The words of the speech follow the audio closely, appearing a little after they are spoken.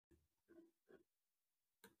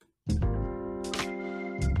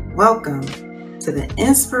welcome to the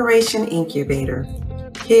Inspiration Incubator.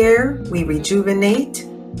 Here we rejuvenate,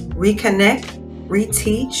 reconnect,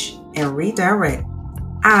 reteach, and redirect.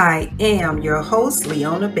 I am your host,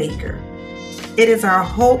 Leona Baker. It is our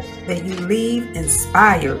hope that you leave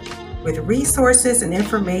inspired with resources and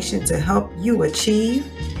information to help you achieve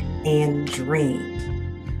and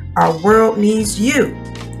dream. Our world needs you.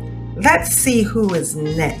 Let's see who is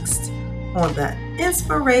next on the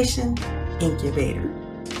Inspiration Incubator.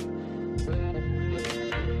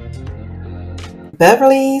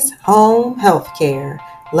 Beverley's Home Healthcare.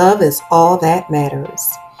 Love is all that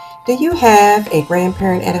matters. Do you have a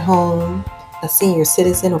grandparent at home, a senior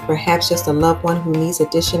citizen, or perhaps just a loved one who needs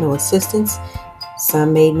additional assistance?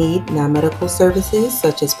 Some may need non-medical services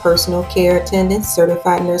such as personal care attendants,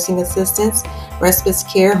 certified nursing assistants, respite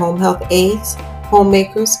care, home health aides,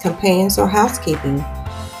 homemakers, companions, or housekeeping.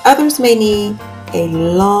 Others may need a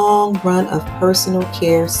long run of personal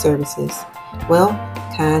care services. Well,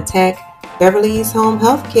 contact Beverley's Home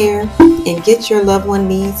Healthcare and get your loved one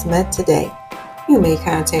needs met today. You may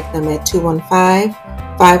contact them at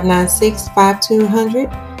 215-596-5200.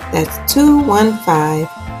 That's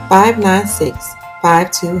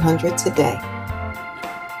 215-596-5200 today.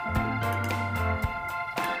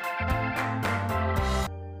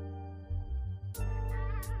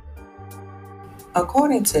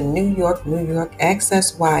 According to New York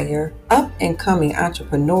Access Wire, up-and-coming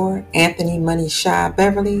entrepreneur Anthony Money Shy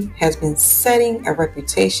Beverley has been setting a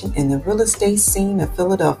reputation in the real estate scene of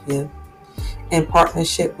Philadelphia. In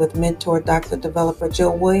partnership with mentor Dr. Developer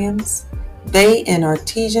Joe Williams, they and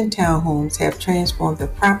Artesian Townhomes have transformed the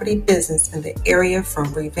property business in the area from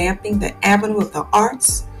revamping the Avenue of the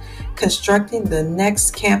Arts, constructing the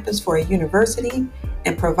next campus for a university,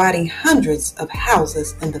 and providing hundreds of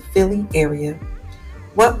houses in the Philly area.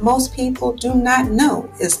 What most people do not know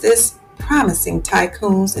is this promising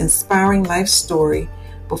tycoon's inspiring life story.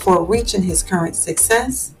 Before reaching his current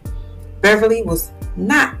success, Beverley was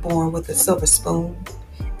not born with a silver spoon.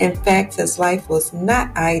 In fact, his life was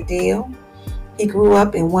not ideal. He grew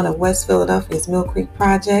up in one of West Philadelphia's Mill Creek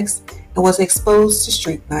projects and was exposed to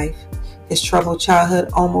street life. His troubled childhood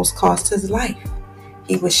almost cost his life.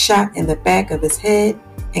 He was shot in the back of his head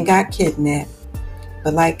and got kidnapped.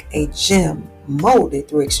 But like a gem molded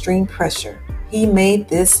through extreme pressure, he made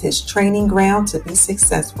this his training ground to be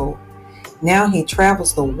successful. Now he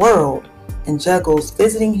travels the world and juggles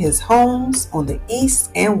visiting his homes on the East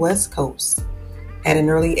and West Coast. At an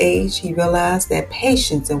early age, he realized that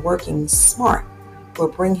patience and working smart will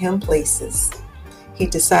bring him places. He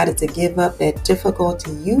decided to give up that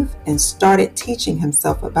difficulty youth and started teaching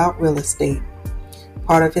himself about real estate.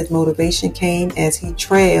 Part of his motivation came as he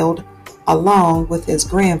trailed along with his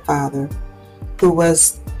grandfather, who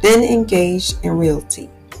was then engaged in realty.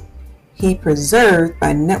 He persevered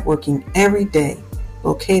by networking every day,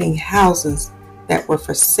 locating houses that were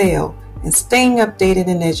for sale, and staying updated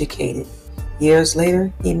and educated. Years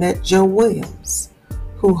later, he met Joe Williams,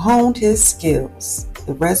 who honed his skills.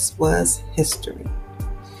 The rest was history.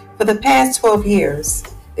 For the past 12 years,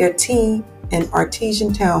 their team in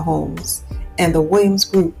Artesian Townhomes and the Williams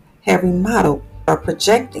Group have remodeled or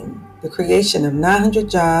projecting the creation of 900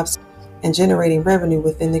 jobs and generating revenue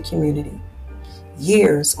within the community.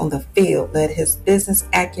 Years on the field led his business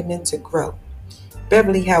acumen to grow.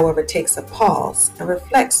 Beverley, however, takes a pause and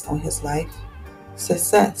reflects on his life.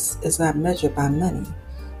 Success is not measured by money.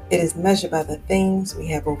 It is measured by the things we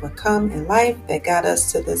have overcome in life that got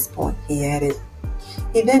us to this point, he added.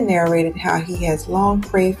 He then narrated how he has long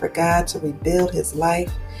prayed for God to rebuild his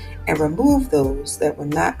life and remove those that were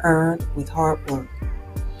not earned with hard work.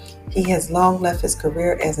 He has long left his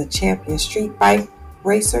career as a champion street bike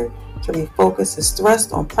racer to refocus his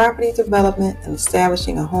thrust on property development and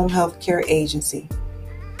establishing a home health care agency.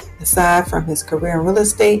 Aside from his career in real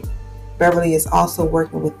estate, Beverley is also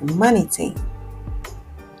working with the Money Team,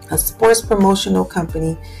 a sports promotional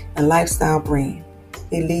company and lifestyle brand.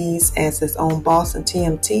 He leads as his own boss in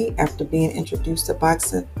TMT after being introduced to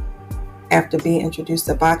boxing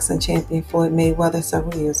champion Floyd Mayweather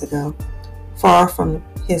several years ago. Far from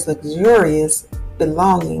his luxurious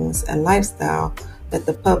belongings and lifestyle that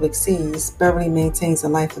the public sees, Beverley maintains a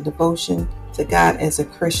life of devotion to God as a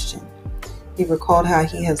Christian. He recalled how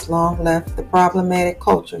he has long left the problematic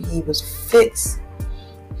culture he was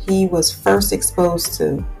first exposed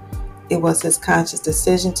to. It was his conscious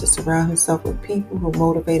decision to surround himself with people who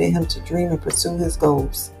motivated him to dream and pursue his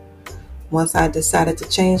goals. Once I decided to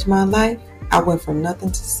change my life, I went from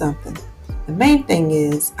nothing to something. The main thing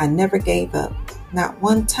is I never gave up, not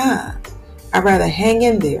one time. I'd rather hang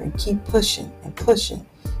in there and keep pushing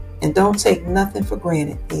and don't take nothing for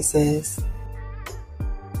granted, he says.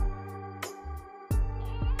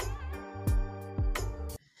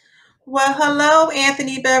 Well, hello,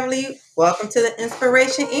 Anthony Beverley. Welcome to the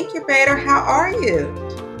Inspiration Incubator. How are you?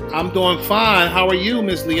 I'm doing fine. How are you,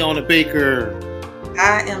 Miss Leona Baker?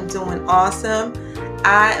 I am doing awesome.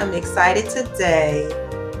 I am excited today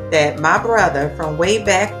that my brother from way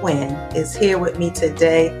back when is here with me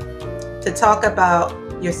today to talk about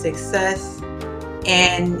your success.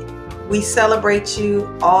 And we celebrate you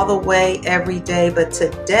all the way every day. But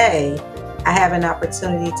today, I have an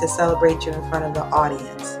opportunity to celebrate you in front of the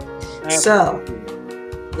audience. Absolutely.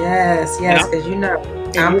 So, yes, because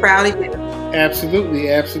I'm proud of you.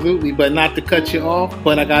 Absolutely. But not to cut you off,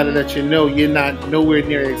 but I got to let you know you're not nowhere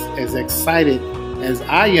near as excited as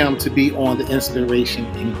I am to be on the Inspiration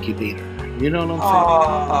Incubator. You know what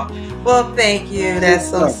I'm saying? Oh, well, thank you. That's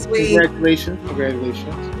so sweet.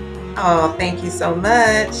 Congratulations. Oh, thank you so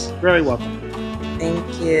much. Very welcome.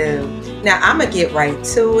 Thank you. Now, I'm going to get right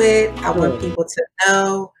to it. I want people to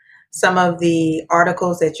know some of the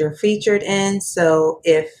articles that you're featured in. So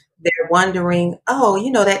if they're wondering,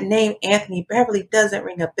 that name Anthony Beverley doesn't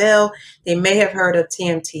ring a bell, they may have heard of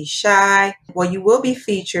TMT Shy. Well, you will be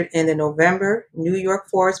featured in the November New York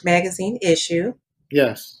Forbes magazine issue.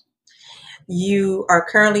 Yes. You are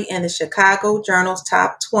currently in the Chicago Journal's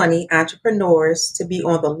top 20 entrepreneurs to be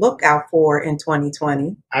on the lookout for in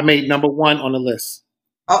 2020. I made number 1 on the list.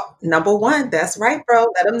 Oh, number 1. That's right, bro.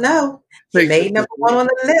 Let them know. You made number 1 on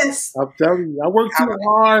the list. I'm telling you, I worked too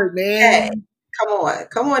hard, man. Hey,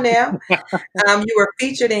 come on now. You were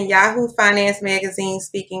featured in Yahoo Finance magazine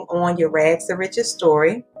speaking on your Rags to Riches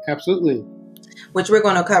story. Absolutely. Which we're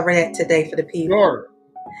going to cover that today for the people. Sure.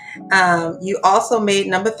 You also made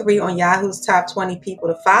number 3 on Yahoo's top 20 people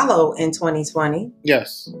to follow in 2020.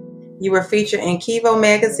 Yes. You were featured in Kivo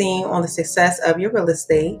magazine on the success of your real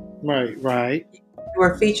estate. Right. You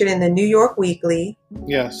were featured in the New York Weekly.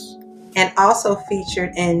 Yes. And also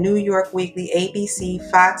featured in New York Weekly, ABC,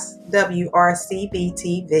 Fox, WRCB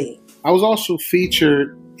TV. I was also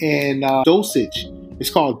featured in Dosage. It's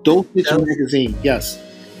called Dosage magazine. Yes.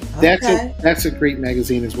 Okay. That's a great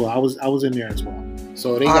magazine as well. I was in there as well.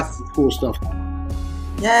 So they got some cool stuff going on.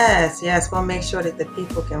 Yes. We'll make sure that the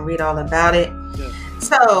people can read all about it. Yes.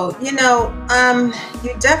 So, you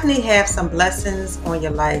definitely have some blessings on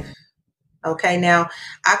your life. Okay, now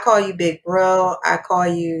I call you Big Bro. I call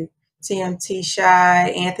you TMT Shy,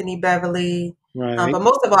 Anthony Beverley. Right. But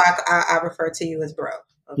most of all, I refer to you as Bro.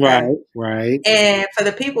 Okay? Right. And for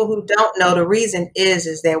the people who don't know, the reason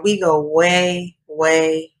is that we go way,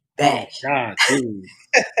 way back. Oh, God, dude.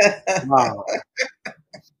 Wow.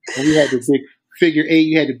 And we had the big figure 8.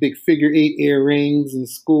 You had the big figure 8 earrings in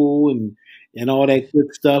school and all that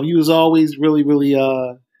good stuff. You was always really, really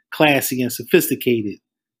classy and sophisticated.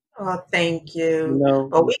 Oh, thank you.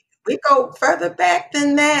 But we go further back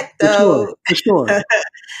than that, though. For sure.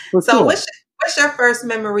 So what's your first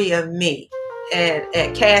memory of me at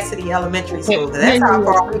Cassidy Elementary School? That's how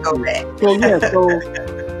far we go back. So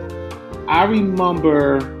I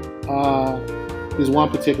remember this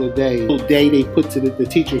one particular day they put the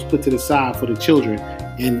teachers put to the side for the children,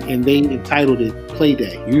 and they entitled it Play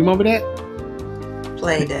Day. You remember that?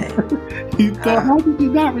 Play Day. How did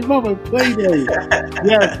you not remember Play Day?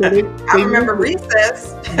 Yeah, so I remember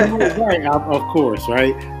recess. Right, of course,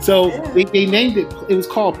 right? So they named it. It was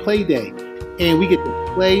called Play Day, and we get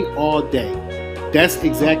to play all day. That's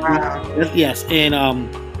exactly. Wow. Yes, and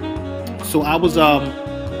so I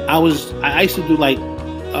used to do like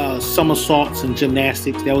somersaults and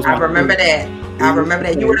gymnastics. That was. I remember that.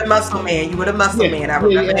 You were the muscle man. I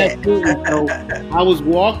remember that. So I was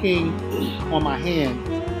walking on my hand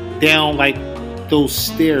down like those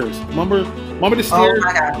stairs. Remember the stairs? Oh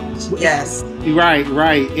my gosh! Yes. Right.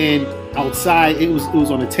 And outside, it was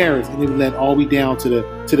on a terrace, and it led all the way down to the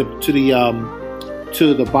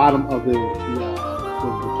bottom of the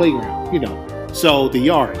playground. So the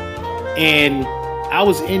yard, and I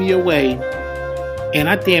was in your way, and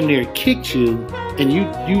I damn near kicked you, and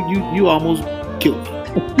you almost killed me.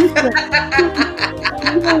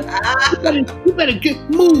 You better get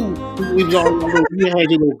moved. You had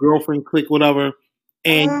your little girlfriend clique, whatever,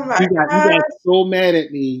 and you got so mad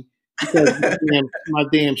at me because my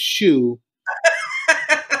damn shoe,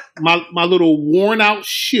 my little worn out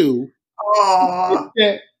shoe. Oh,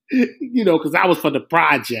 because I was for the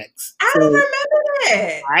projects. I remember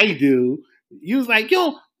that. I do. You was like,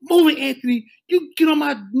 yo, move it, Anthony. You get on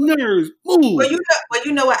my nerves. Move. Well,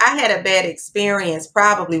 you know what? I had a bad experience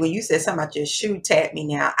probably when you said something about your shoe tapped me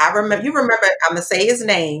now. I remember. You remember, I'm going to say his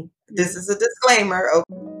name. This is a disclaimer.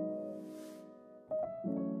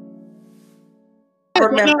 I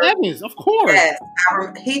remember. Evans, of course. Yes.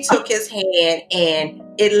 He took his hand and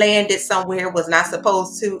it landed somewhere it was not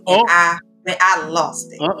supposed to. And Man, I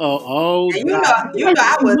lost it. Oh, And God. I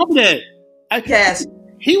I was. remember that. Yes.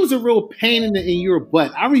 He was a real pain in your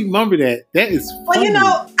butt. I remember that. That is Well,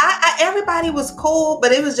 funny. everybody was cool,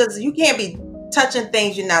 but it was just you can't be touching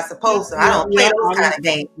things you're not supposed to. I Yeah, don't play yeah. those kind of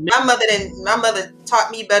games. My mother taught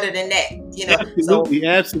me better than that. So Absolutely,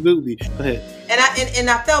 absolutely. Go ahead. and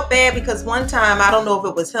I felt bad because one time I don't know if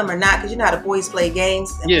it was him or not, because you know how the boys play games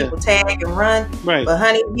and Yeah. people tag and run. Right. But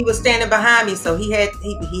honey, he was standing behind me, so he had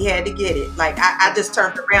to get it. Like I just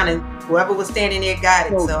turned around and whoever was standing there got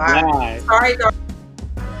it. Oh, So God. sorry,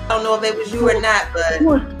 I don't know if it was you or not, but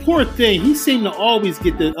poor thing. He seemed to always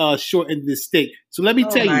get the short end of the stick. So let me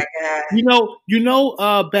tell you,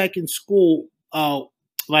 back in school,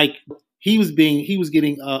 like he was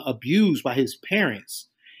getting abused by his parents,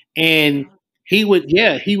 and he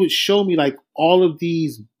would show me like all of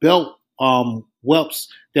these belt whelps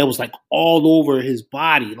that was like all over his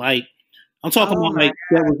body. Like I'm talking about, like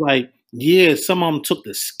that was like, yeah, some of them took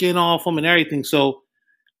the skin off him and everything. So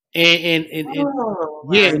and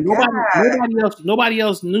yeah, nobody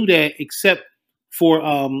else knew that except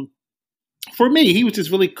for me. He was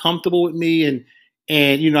just really comfortable with me, and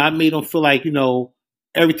I made him feel like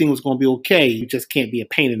everything was going to be okay. You just can't be a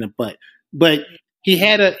pain in the butt. But he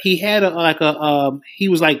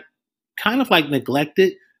was like kind of like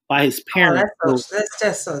neglected by his parents. That's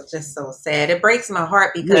just so sad. It breaks my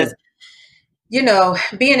heart because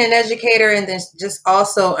being an educator and then just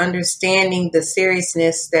also understanding the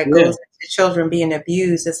seriousness that goes into children being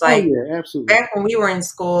abused. It's like absolutely. Back when we were in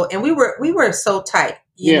school, and we were so tight.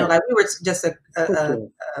 Like we were just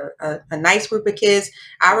a nice group of kids.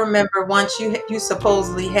 I remember once you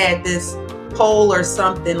supposedly had this hole or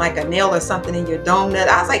something, like a nail or something in your donut.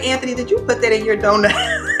 I was like, Anthony, did you put that in your donut?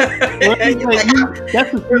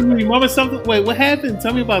 That's the thing. You remember something? Wait, what happened?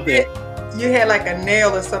 Tell me about that. You had like a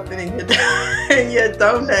nail or something in your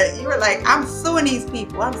donut. You were like, I'm suing these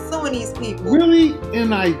people. I'm suing these people. Really?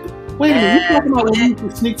 And wait a minute. You talking about when we used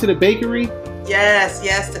to sneak to the bakery? Yes,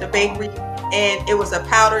 to the bakery. And it was a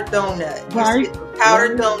powdered donut. Right.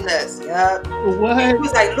 Powdered donuts. Yep. What? And he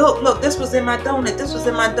was like, look, this was in my donut. This was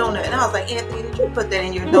in my donut. And I was like, Anthony, did you put that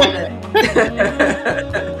in your donut?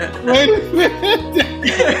 Wait a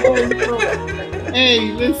minute.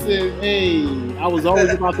 Hey, listen. Hey, I was always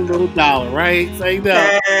about the little dollar, right? Say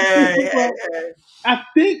that. I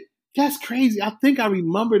think that's crazy. I think I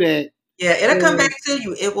remember that. Yeah, it'll come back to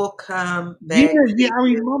you. It will come back. Yeah, I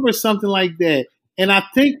remember something like that. And I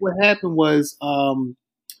think what happened was,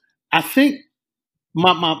 I think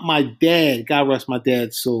my dad, God rest my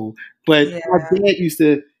dad's soul, but my dad used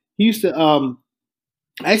to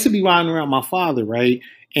I used to be riding around my father, right?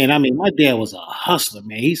 And I mean, my dad was a hustler,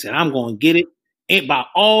 man. He said, I'm going to get it, and by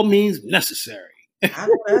all means necessary. I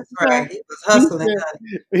know that's right. He was hustling.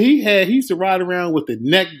 He used to ride around with the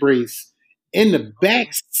neck brace in the back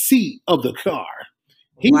seat of the car.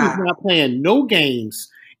 He was not playing no games,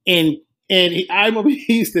 and I remember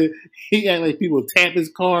he had like people tap his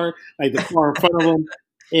car, like the car in front of him,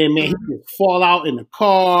 and man, he would fall out in the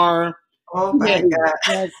car. Oh my God!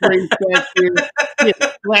 Neck brace back there. He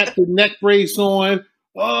had slapped the neck brace on.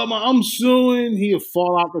 I'm suing. He'd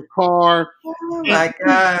fall out the car. Oh my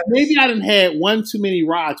God! Maybe I didn't had one too many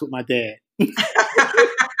rides with my dad.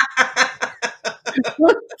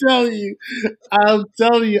 I'm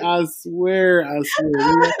telling you, I swear. I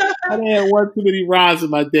didn't have one too many rides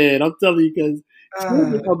with my dad. I'm telling you, because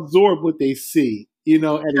children absorb what they see, at a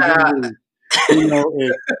young age.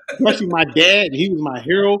 And especially my dad, he was my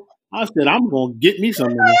hero. I said, I'm going to get me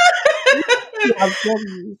some money. I'm telling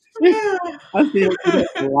you. I see him do that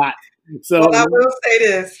a lot. So, well, I will say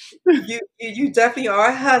this: you definitely are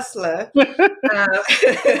a hustler,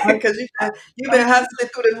 because you've been hustling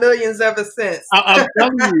through the millions ever since. I'm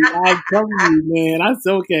telling you, man. That's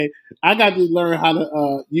okay. I got to learn how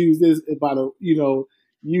to use this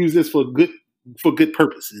use this for good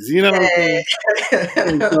purposes. You know what I'm saying? So,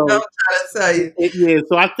 I'm trying to tell you. Yeah.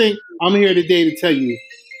 So I think I'm here today to tell you.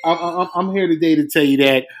 I'm here today to tell you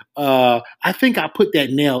that I think I put that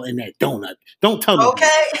nail in that donut. Don't tell me.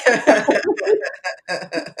 Okay.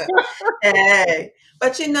 Hey,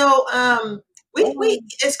 but we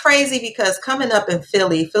it's crazy because coming up in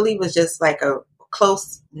Philly was just like a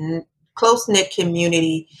close knit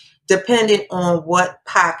community, depending on what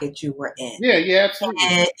pocket you were in. Yeah, absolutely.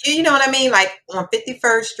 And you know what I mean? Like on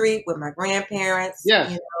 51st Street with my grandparents.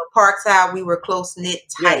 Yeah. Parkside, we were close knit,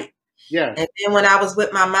 tight. Yeah. And then when I was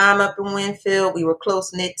with my mom up in Winfield, we were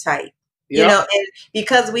close knit, tight. And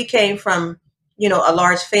because we came from, a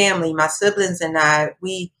large family, my siblings and I,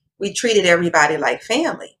 we treated everybody like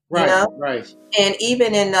family. Right. Right. And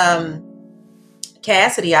even in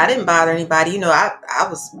Cassidy, I didn't bother anybody. I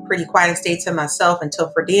was pretty quiet and stayed to myself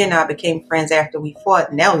until Fredia and I became friends after we fought.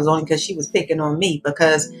 And that was only because she was picking on me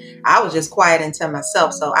because I was just quiet and to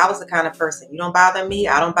myself. So I was the kind of person, you don't bother me,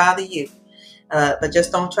 I don't bother you. But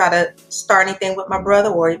just don't try to start anything with my brother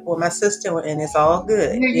or my sister, and it's all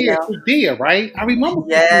good. Yeah, Fredia, right? I remember.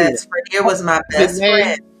 Yes, Fredia was my best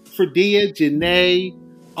friend. Fredia, Janae,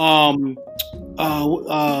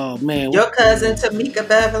 man, your cousin Tamika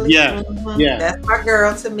Beverley. Yeah, yeah, that's my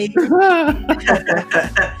girl Tamika.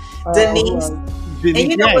 Denise.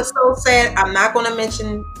 And what's so sad? I'm not going to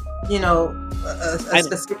mention, a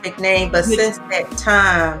specific name, but since that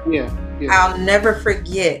time, I'll never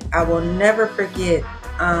forget. I will never forget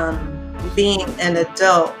being an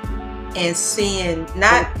adult and seeing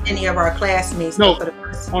not any of our classmates. No, for the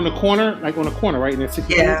first on the corner, right? In the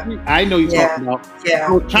 60th Street. I know you're talking about. Yeah,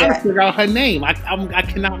 I was trying to figure out her name. I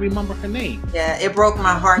cannot remember her name. Yeah, it broke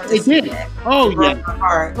my heart. It did. That. Oh it broke my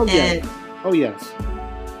heart. Oh yes. Oh yes.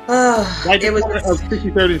 Right, it was of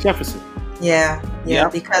 63rd and Jefferson. Yeah,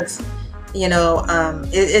 because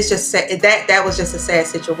it's just sad. That was just a sad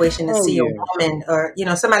situation to see a woman or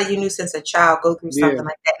somebody you knew since a child go through something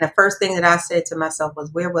like that. And the first thing that I said to myself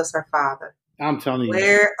was, where was her father? I'm telling you,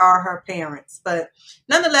 where are her parents? But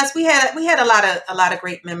nonetheless, we had a lot of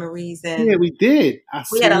great memories, and we did.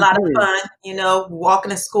 We had a lot of fun,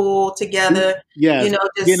 walking to school together.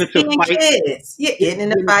 Just being kids, getting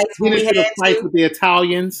into fights when we had to. With the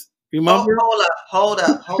Italians. Remember? Oh, hold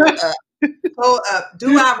up. Hold up.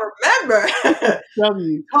 Do I remember?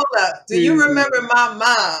 Hold up. Do you remember my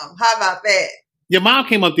mom? How about that? Your mom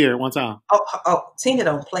came up there one time. Oh, Tina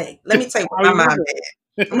don't play. Let me tell you what my mom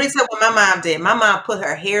did. Let me tell you what my mom did. My mom put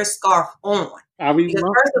her hair scarf on. Because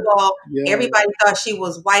first of all, everybody thought she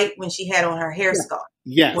was white when she had on her hair scarf.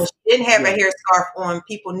 Yes. When she didn't have a hair scarf on,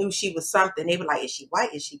 people knew she was something. They were like, is she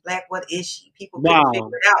white? Is she black? What is she? People couldn't figure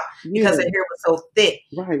it out because her hair was so thick.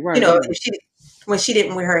 Right. When she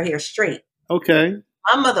didn't wear her hair straight. Okay.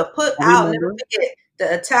 My mother I'll never forget,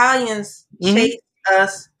 the Italians chased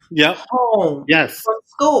us home from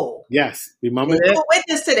school. Yes. Remember that? You were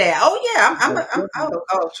witness to that. Oh yeah.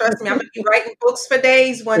 Trust me, I'm gonna be writing books for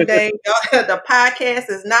days one day. The podcast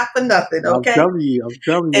is not for nothing, okay? I'm telling you.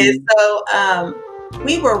 And so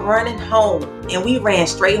we were running home and we ran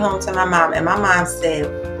straight home to my mom, and my mom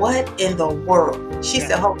said, what in the world? She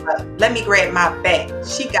said, hold up, let me grab my bag.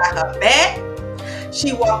 She got her bag.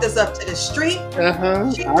 She walked us up to the street.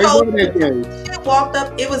 She walked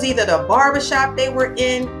up. It was either the barbershop they were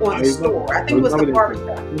in or the store. I think it was the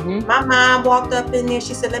barbershop. My mom walked up in there.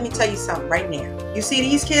 She said, let me tell you something right now. You see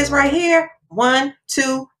these kids right here? 1,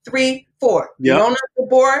 2, 3, 4. You don't know the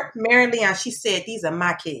board? Mary Leon, she said, these are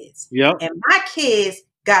my kids. And my kids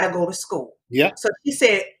got to go to school. So she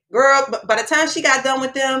said, girl, by the time she got done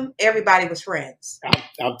with them, everybody was friends.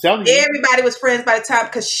 I'm telling you. Everybody was friends by the time,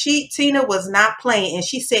 because Tina was not playing. And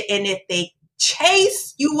she said, and if they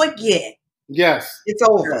chase you again, it's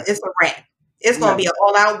over. It's a wrap. It's going to be an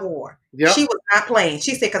all-out war. She was not playing.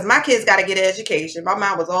 She said, because my kids got to get an education. My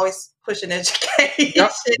mom was always pushing education.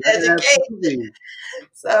 Education.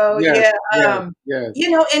 So, and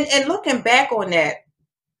looking back on that,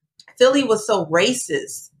 Philly was so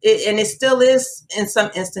racist, and it still is in some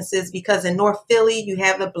instances, because in North Philly, you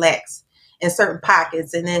have the blacks in certain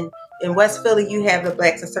pockets. And then in West Philly, you have the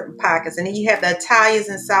blacks in certain pockets. And then you have the Italians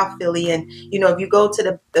in South Philly. And, if you go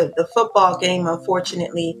to the football game,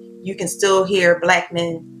 unfortunately, you can still hear black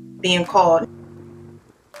men being called.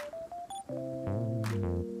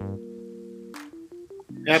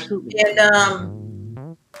 Absolutely.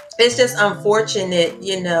 And it's just unfortunate,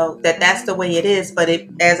 that's the way it is. But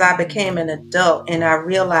as I became an adult and I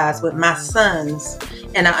realized with my sons,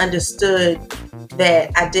 and I understood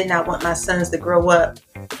that I did not want my sons to grow up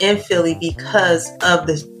in Philly because of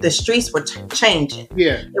the streets were changing.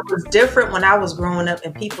 It was different when I was growing up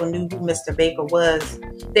and people knew who Mr. Baker was.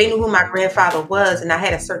 They knew who my grandfather was, and I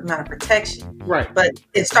had a certain amount of protection. But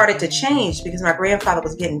it started to change because my grandfather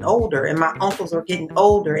was getting older and my uncles were getting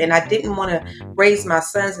older, and I didn't want to raise my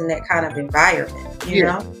sons in that kind of environment, you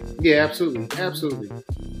know? Yeah, absolutely.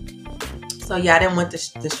 So I didn't want the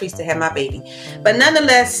streets to have my baby. But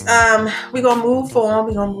nonetheless, we're going to move on.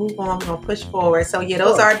 We're going to push forward. So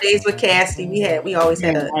those are our days with Cassidy. We always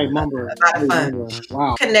had a lot of fun.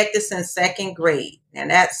 Wow. Connected since second grade.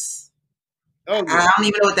 And that's, I don't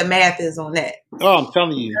even know what the math is on that. Oh, I'm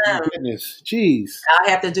telling you. Goodness. Jeez. I'll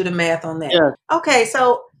have to do the math on that. Okay.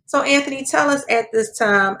 So Anthony, tell us at this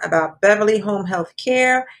time about Beverley Home Health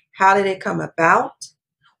Care. How did it come about?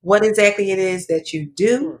 What exactly it is that you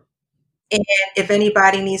do? And if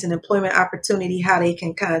anybody needs an employment opportunity, how they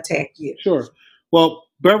can contact you. Sure. Well,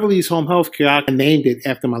 Beverly's Home Healthcare, I named it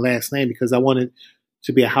after my last name because I wanted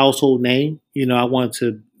to be a household name. I wanted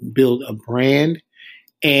to build a brand,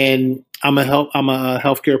 and I'm a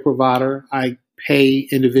healthcare provider. I pay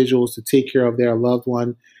individuals to take care of their loved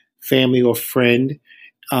one, family, or friend.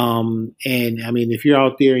 And I mean, if you're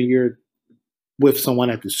out there and you're with someone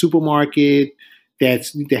at the supermarket that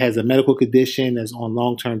has a medical condition, that's on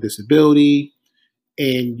long term disability,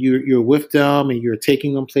 and you're with them and you're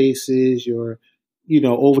taking them places, you're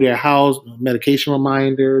over their house, medication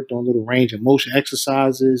reminder, doing little range of motion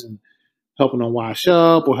exercises and helping them wash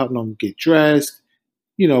up or helping them get dressed,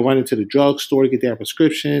 running to the drugstore to get their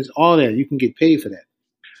prescriptions, all that. You can get paid for that.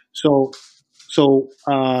 So, so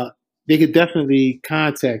they could definitely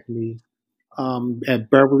contact me at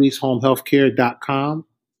beverly'shomehealthcare.com,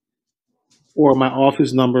 or my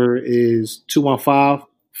office number is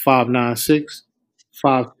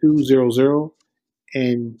 215-596-5200.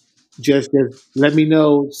 And just let me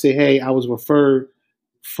know, say, hey, I was referred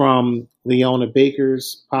from Leona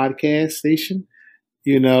Baker's podcast station,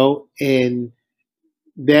 and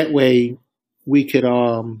that way we could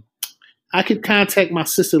I could contact my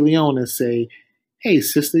sister Leona and say, hey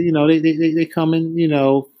sister, they coming,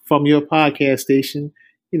 from your podcast station,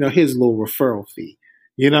 here's a little referral fee.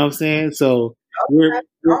 You know what I'm saying? So we're, Okay.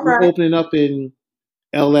 we're, All we're right. opening up in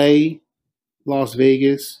LA, Las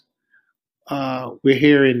Vegas. We're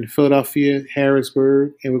here in Philadelphia,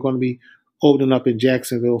 Harrisburg, and we're going to be opening up in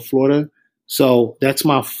Jacksonville, Florida. So that's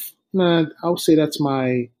I would say that's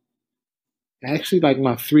actually like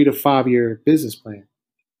my 3 to 5 year business plan.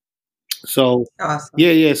 So Awesome.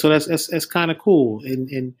 yeah. So that's kind of cool.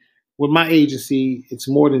 And with my agency, it's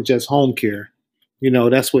more than just home care.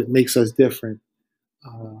 That's what makes us different.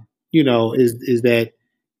 Is that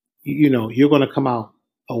you're going to come out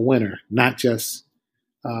a winner, not just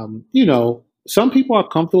some people are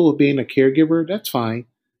comfortable with being a caregiver. That's fine,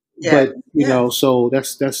 Yeah. but Yeah. so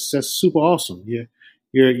that's super awesome.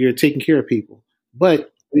 You're taking care of people,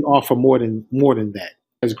 but we offer more than that.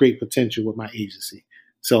 There's great potential with my agency.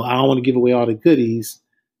 So I don't want to give away all the goodies,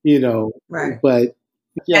 Right. but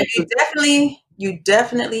yeah, And you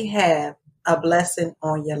definitely have a blessing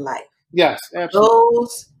on your life. yes, absolutely.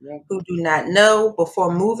 Those Yeah, who do not know,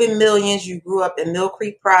 before moving millions, you grew up in Mill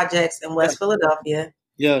Creek Projects in yeah, West Philadelphia.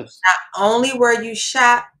 yes, Not only were you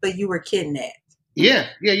shot, but you were kidnapped. yeah,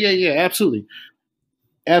 absolutely,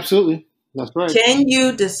 absolutely. That's right. Can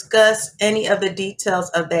you discuss any of the details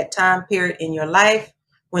of that time period in your life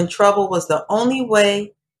when trouble was the only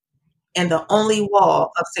way and the only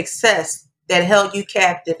wall of success that held you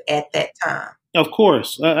captive at that time? Of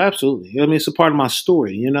course, absolutely. I mean, it's a part of my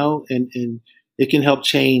story, and it can help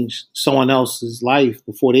change someone else's life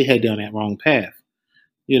before they head down that wrong path,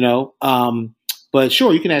 you know. But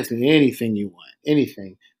sure, you can ask me anything you want,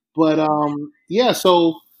 anything. But yeah.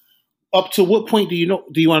 So, up to what point do you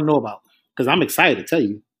want to know about? Because I'm excited to tell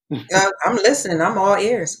you. I'm listening. I'm all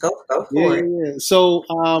ears. Go Yeah, for it. yeah. So,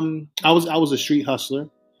 I was a street hustler,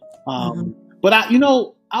 Hmm. but I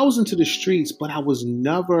was into the streets, but I was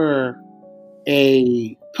never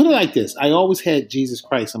put it like this. I always had Jesus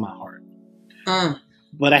Christ in my heart, Mm.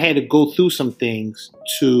 but I had to go through some things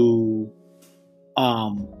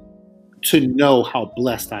um to know how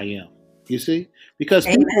blessed I am. You see, because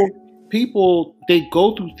Amen. people they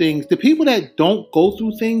go through things. The people that don't go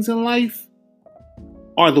through things in life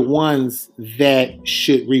are the ones that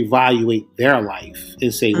should reevaluate their life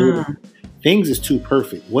and say, "Look, Mm. things is too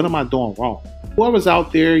perfect. What am I doing wrong?" Whoever's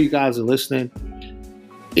out there, you guys are listening.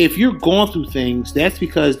 If you're going through things, that's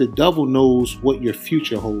because the devil knows what your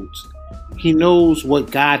future holds. He knows what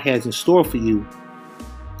God has in store for you,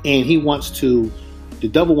 and the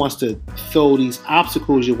devil wants to throw these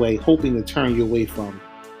obstacles your way, hoping to turn you away from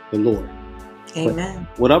the Lord. But Amen.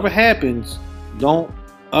 whatever happens, don't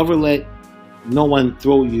ever let no one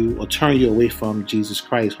throw you or turn you away from Jesus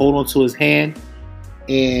Christ. Hold on to his hand,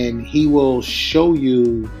 and he will show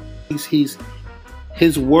you he's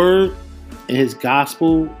his word and his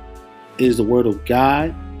gospel is the word of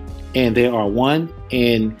God, and they are one,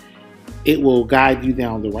 and it will guide you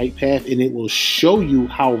down the right path, and it will show you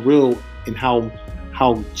how real and how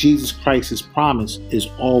Jesus Christ's promise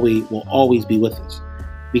will always be with us.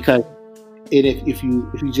 Because if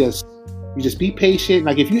you just be patient,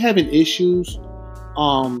 like if you're having issues,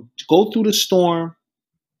 go through the storm,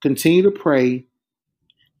 continue to pray.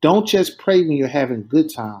 Don't just pray when you're having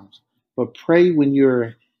good times, but pray when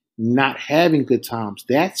you're not having good times.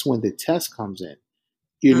 That's when the test comes in.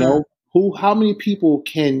 You Mm. know, how many people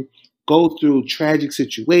can go through tragic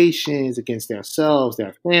situations against themselves,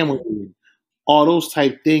 their family, all those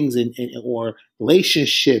type things, or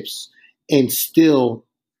relationships, and still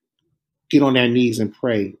get on their knees and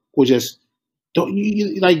pray, or just don't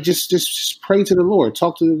like just pray to the Lord,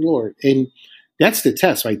 talk to the Lord, and that's the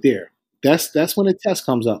test right there. That's when the test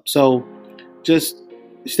comes up. So just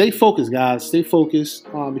stay focused, guys. Stay focused,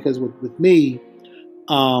 because with me,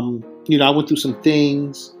 I went through some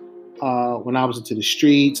things when I was into the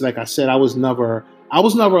streets. Like I said, I was never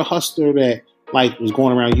a hustler that like was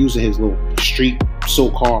going around using his little street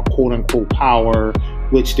so-called quote unquote power,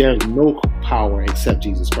 which there's no power except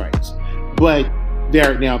Jesus Christ. But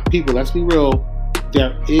now people, let's be real,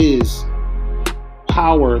 there is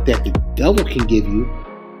power that the devil can give you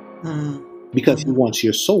because he wants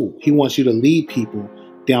your soul. He wants you to lead people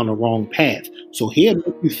down the wrong path. So here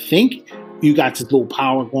you think you got this little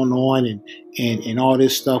power going on and all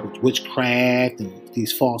this stuff with witchcraft and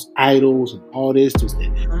these false idols and all this,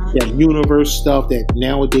 that universe stuff that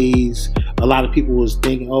nowadays a lot of people was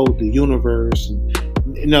thinking, oh, the universe. And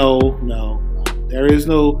no. There's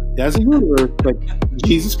a universe, but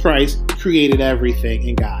Jesus Christ created everything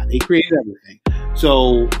in God. He created everything.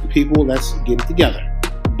 So people, let's get it together.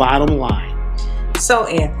 Bottom line. So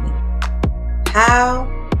Anthony, how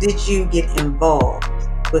did you get involved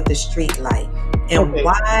with the street life, and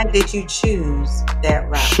why did you choose that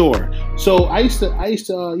route? Sure. So I used to, I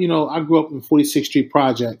grew up in 46th Street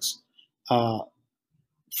projects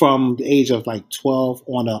from the age of like 12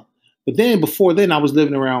 on up. But then before then, I was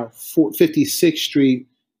living around 56th Street,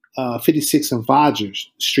 56th and Vodgers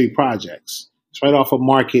Street projects. It's right off of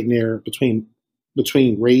Market near between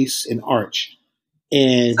Race and Arch.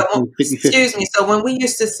 And so, excuse me. So when we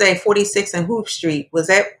used to say 46 and Hoop Street, was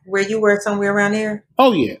that where you were, somewhere around there?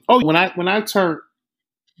 Oh yeah. Oh, when I turned,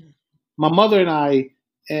 my mother and I,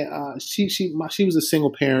 she was a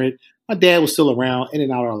single parent. My dad was still around, in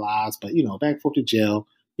and out of our lives, but back and forth to jail.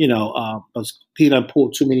 He done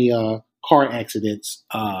pulled too many car accidents,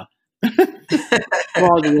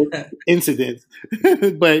 incidents,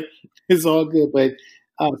 but it's all good. But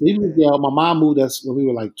so he was in jail. My mom moved us when we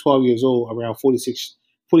were like 12 years old, around 46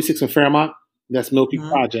 in Fairmont. That's Milky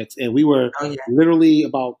Projects, and we were literally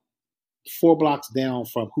about 4 blocks down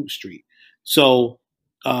from Hoop Street. So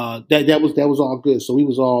that was all good. So we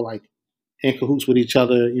was all like in cahoots with each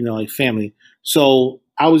other, like family. So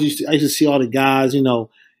I used to see all the guys,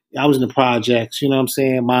 I was in the projects, you know what I'm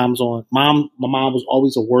saying? My mom was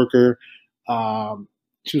always a worker.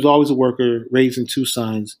 She was always a worker, raising 2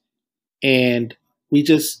 sons. And we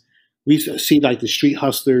used to see like the street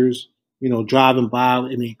hustlers, driving by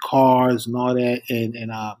in their cars and all that.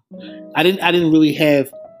 And I didn't really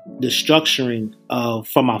have the structuring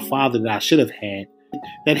from my father that I should have had.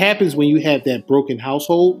 That happens when you have that broken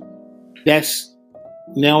household.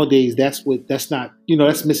 Nowadays, that's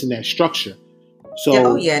missing that structure.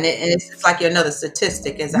 So and it's like another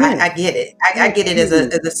statistic. I get it. I get it as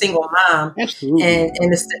a single mom, absolutely,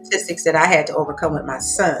 and the statistics that I had to overcome with my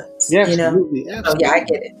sons. Yeah, absolutely. So I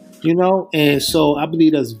get it. And so I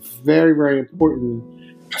believe that's very, very important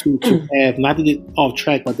to have, not to get off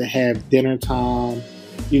track, but to have dinner time.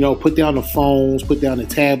 Put down the phones, put down the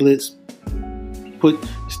tablets, put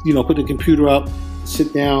the computer up,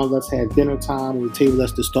 sit down. Let's have dinner time on the table.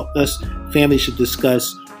 Let's family should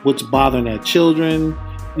discuss what's bothering their children,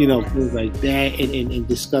 things like that, and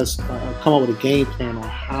discuss, come up with a game plan on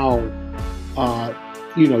how,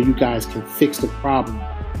 you guys can fix the problem.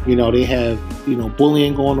 They have,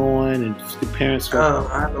 bullying going on, and the parents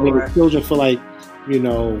the children feel like, we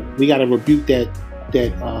got to rebuke that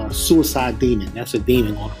suicide demon. That's a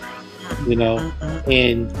demon going around,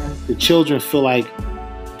 and the children feel like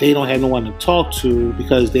they don't have no one to talk to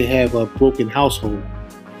because they have a broken household.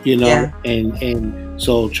 And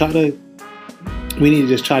so we need to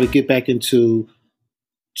just try to get back into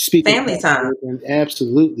speaking family time.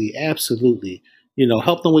 Absolutely.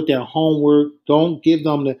 Help them with their homework. Us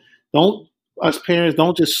parents,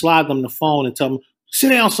 don't just slide them the phone and tell them, sit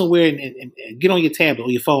down somewhere and get on your tablet or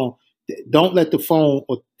your phone. Don't let the phone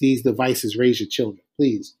or these devices raise your children,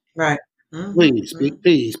 please. Right.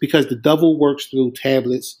 Please, because the devil works through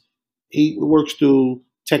tablets. He works through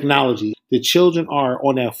technology. The children are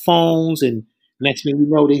on their phones, and next thing you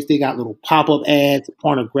know, they got little pop-up ads,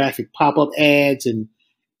 pornographic pop-up ads, and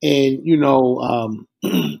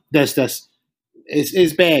that's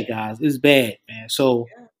it's bad, guys. It's bad, man. So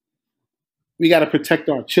we got to protect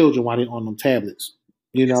our children while they're on them tablets.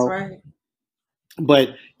 That's right.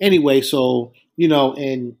 But anyway, so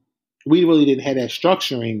and we really didn't have that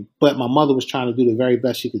structuring, but my mother was trying to do the very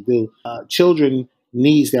best she could do. Children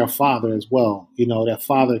needs their father as well. That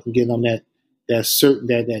father can give them that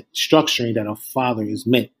structuring that a father is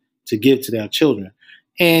meant to give to their children.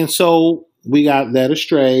 And so we got led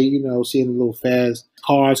astray, seeing the little fast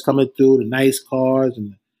cars coming through, the nice cars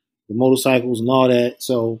and the motorcycles and all that.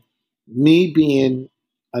 So me being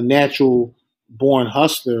a natural born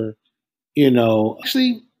hustler,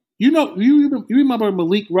 actually, you remember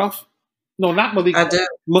Malik Ruff? No, not Malik. I do. Yeah, I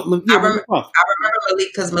Malik remember. Ruff. I remember Malik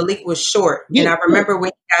because Malik was short, Yeah, and I yeah, remember when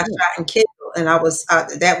he got yeah. shot and killed, and I was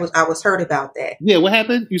hurt about that. Yeah, what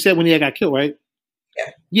happened? You said when he got killed, right?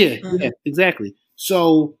 Yeah. Yeah, Hmm. yeah, exactly.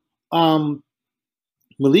 So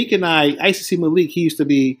Malik and I used to see Malik. He used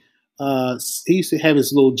to have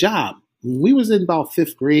his little job. We was in about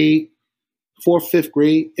fifth grade, fourth, fifth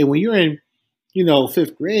grade, and when you're in,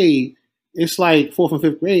 fifth grade, it's like fourth and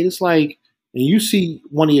fifth grade. It's like, and you see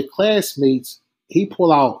one of your classmates, he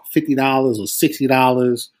pull out $50 or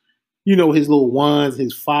 $60. His little ones,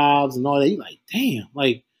 his fives, and all that. He like, damn,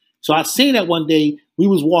 like. So I seen that one day. We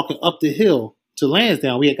was walking up the hill to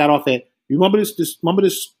Lansdowne. We had got off at. You remember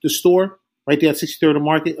the store right there at 63rd and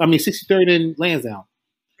Market? I mean 63rd and Lansdowne.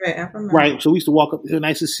 Right, I remember. Right. So we used to walk up there,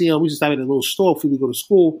 nice to see him. We used to stop at a little store before we go to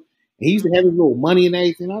school. And he used to have his little money and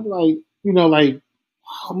everything. I'd be like,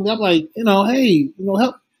 I'm like, hey,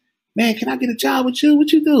 help, man, can I get a job with you?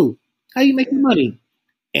 What you do? How you making money?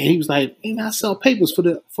 And he was like, I sell papers for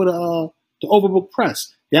the Overbook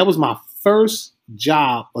Press. That was my first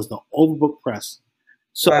job, was the Overbook Press.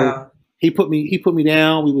 So Wow. he put me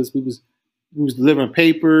down. We was delivering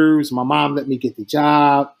papers. My mom let me get the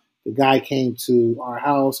job. The guy came to our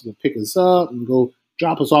house and pick us up and go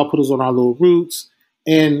drop us off, put us on our little routes.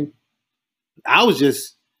 And I was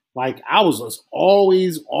just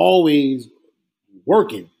always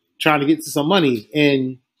working, trying to get to some money.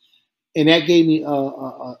 And that gave me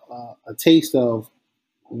a taste of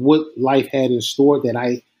what life had in store, that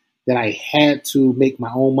I had to make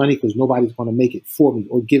my own money because nobody's going to make it for me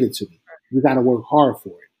or give it to me. We got to work hard for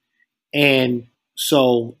it. And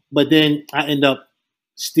so, but then I end up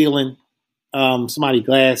stealing somebody's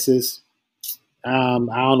glasses. I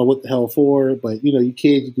don't know what the hell for, but you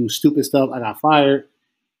kids, you do stupid stuff. I got fired.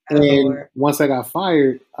 And once I got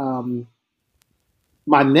fired,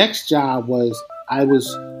 my next job was,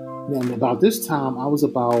 about this time, I was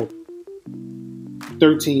about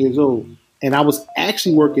 13 years old. And I was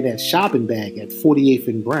actually working at Shopping Bag at 48th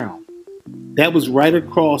and Brown. That was right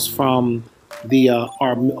across from the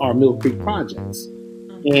our Mill Creek projects.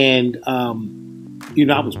 And,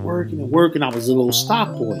 I was working and working. I was a little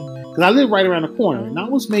stock boy because I lived right around the corner. And I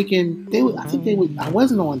was making, I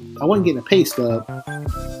wasn't getting a pay stub.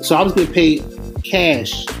 So I was getting paid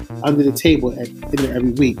cash under the table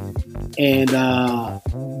every week. And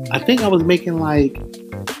I think I was making like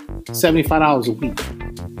 $75 a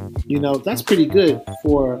week. That's pretty good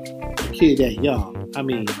for a kid that young. I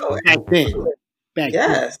mean, back then.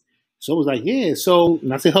 So it was like, yeah. So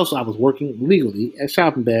when I say hustle, I was working legally at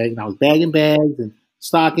Shopping Bag, and I was bagging bags and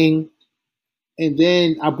stocking. And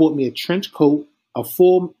then I bought me a trench coat, a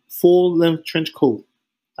full length trench coat,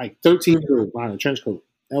 like 13 years old, behind a trench coat.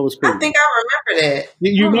 That was crazy. I think I remember that.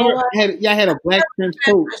 You remember? I had a black trench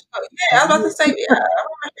coat. Yeah, I was about to say, yeah,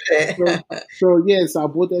 I remember that. So I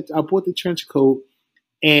bought the trench coat,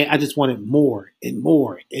 and I just wanted more and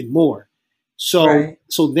more and more. So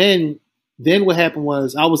then what happened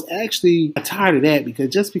was I was actually tired of that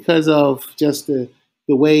because of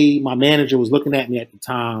the way my manager was looking at me at the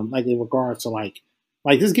time, like in regards to like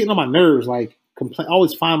just getting on my nerves, like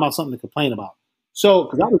always find about something to complain about. So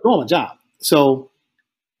because I was doing my job. So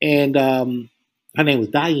and her name was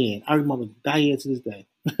Diane. I remember Diane to this day.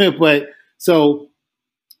 But so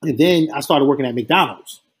and then I started working at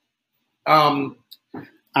McDonald's.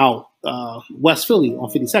 Out West Philly on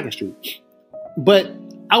 52nd Street. But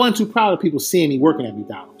I wasn't too proud of people seeing me working at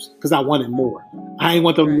McDonald's because I wanted more. I didn't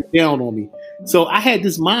want them to look down on me. So I had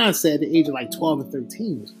this mindset at the age of like 12 and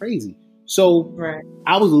 13. It was crazy. So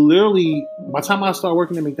I was literally, by the time I started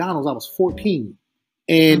working at McDonald's, I was 14.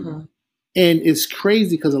 And it's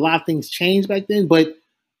crazy because a lot of things changed back then, but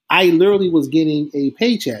I literally was getting a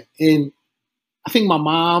paycheck. And I think my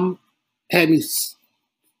mom had me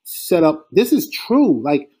set up. This is true.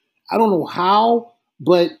 Like, I don't know how,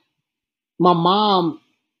 but my mom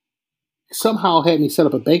somehow had me set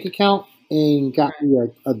up a bank account and got me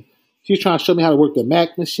she was trying to show me how to work the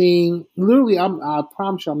Mac machine. Literally, I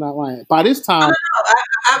promise you I'm not lying. By this time,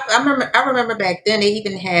 I remember back then they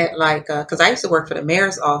even had like because I used to work for the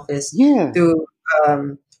mayor's office through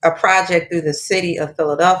a project through the city of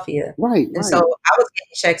Philadelphia. And so I was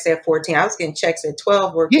getting checks at 14. I was getting checks at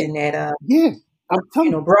 12 working at I'm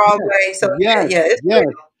telling you, Broadway. So it's real.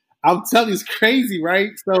 I'm telling you, it's crazy, right?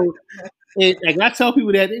 So like I tell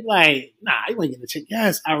people that, they're like, nah, you ain't getting a check.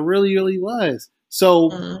 Yes, I really, really was.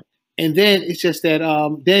 So and then it's just that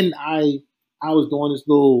then I was doing this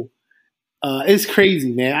little it's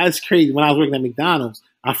crazy, man. It's crazy. When I was working at McDonald's,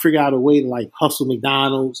 I figured out a way to like hustle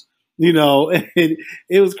McDonald's, you know, and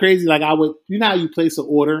it was crazy. Like I would, you know how you place an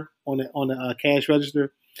order on the cash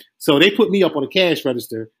register? So they put me up on the cash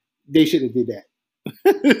register. They should have did that.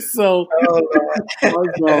 So,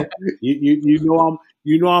 so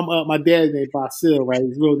I'm my dad's name Basil, right?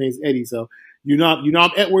 His real name's Eddie. So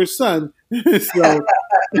I'm Edward's son. So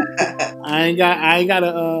I don't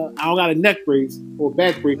got a neck brace or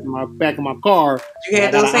back brace in my back of my car. You had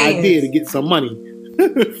I got those an hands. idea to get some money.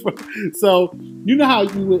 So you know how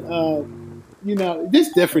you would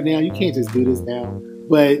this different now. You can't just do this now.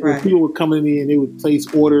 But when people would come to me and they would place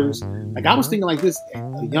orders, like I was thinking like this at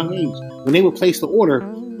a young age. When they would place the order,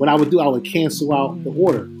 what I would do, I would cancel out the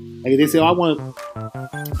order. Like they say, I want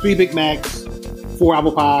 3 Big Macs, 4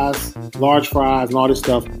 apple pies, large fries, and all this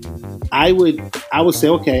stuff. I would say,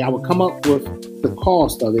 okay, I would come up with the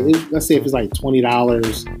cost of it. Let's say if it's like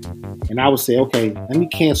 $20, and I would say, okay, let me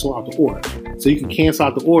cancel out the order. So you can cancel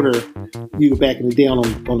out the order. You go back in the day on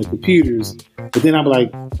the computers, but then I'd be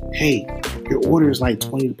like, hey, your order is like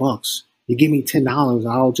 $20. You give me $10,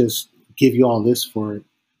 I'll just give you all this for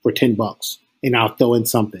 $10, and I'll throw in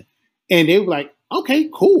something. And they were like, okay,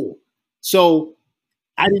 cool. So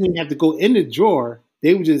I didn't even have to go in the drawer.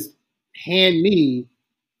 They would just hand me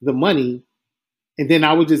the money, and then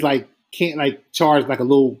I would just charge like a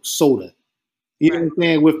little soda. You know what I'm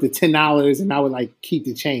saying? With the $10, and I would like keep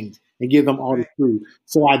the change and give them all the food.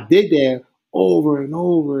 So I did that over and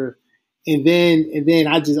over. And then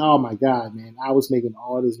I just, oh my God, man, I was making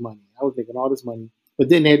all this money. But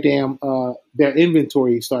then their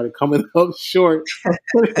inventory started coming up short.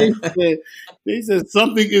 they said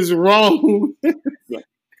something is wrong.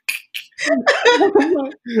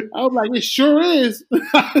 I was like, it sure is.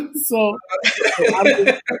 So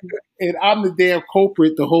I'm the damn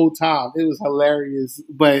culprit the whole time. It was hilarious,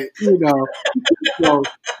 but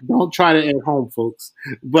don't try that at home, folks.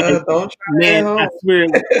 But man, I swear,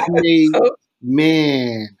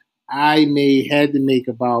 I had to make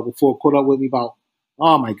about, before it caught up with me, about,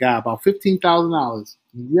 oh my God, about $15,000.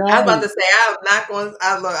 Yeah. I was about to say I'm not going.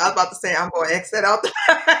 I was about to say I'm going to exit out the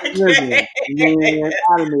podcast. But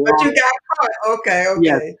you got caught. Okay.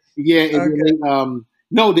 Yeah. Okay.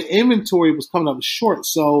 No, the inventory was coming up short.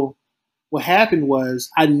 So what happened was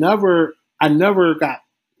I never got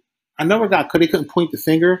because they couldn't point the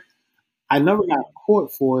finger. I never got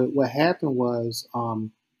caught for it. What happened was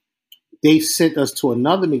they sent us to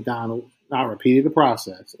another McDonald's. I repeated the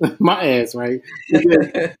process. My ass, right?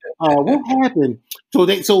 What happened? So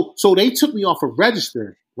they took me off a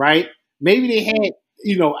register, right? Maybe they had,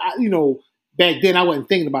 back then I wasn't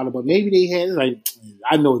thinking about it, but maybe they had, like,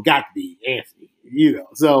 I know it got to be Anthony,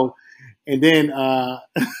 So, and then,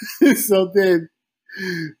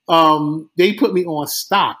 they put me on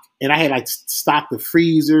stock, and I had like stocked the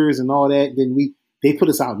freezers and all that. Then they put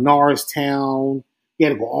us out Norristown. We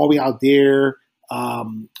had to go all the way out there.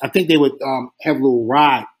 I think they would have a little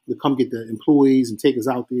ride to come get the employees and take us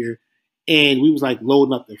out there. And we was like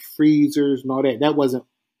loading up the freezers and all that. That wasn't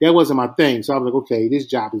my thing. So I was like, okay, this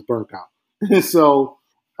job is burnt out. So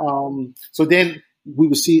then we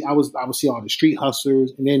would see, I would see all the street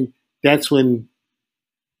hustlers. And then that's when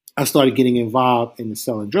I started getting involved in the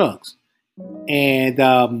selling drugs.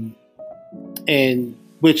 And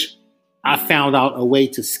which I found out a way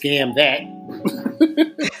to scam that.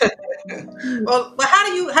 Well, but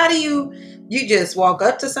how do you just walk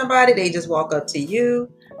up to somebody? They just walk up to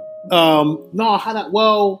you? No,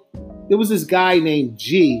 well, there was this guy named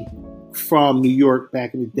G from New York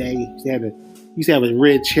back in the day. He used to have a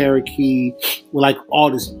red Cherokee with like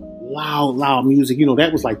all this loud music.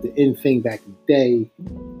 That was like the in thing back in the day.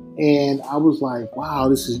 And I was like, wow,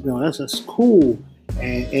 this is, that's cool.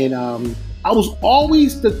 And I was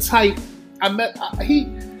always the type.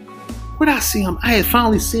 Where did I see him? I had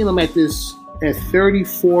finally seen him at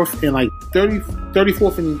 34th and like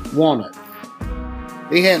 34th and Walnut.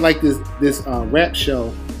 They had like this rap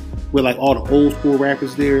show with like all the old school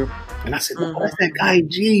rappers there. And I said, oh, that's that guy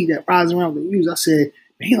G that rides around with the music. I said,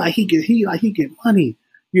 man, he get money.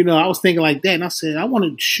 I was thinking like that. And I said, I want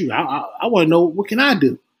to shoot. I want to know, what can I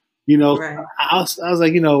do? Right. I was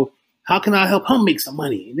like, how can I help him make some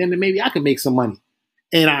money? And then maybe I can make some money.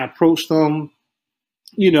 And I approached him,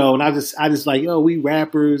 and I just like, we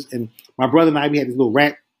rappers. And my brother and I, we had this little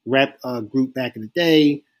rap group back in the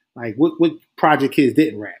day. Like, what Project Kids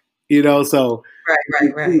didn't rap, So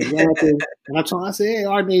right. And I said, hey,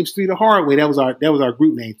 our name's Three the Hard Way. That was our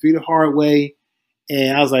group name, Three the Hard Way.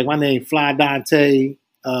 And I was like, my name Fly Dante.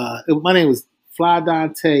 My name was Fly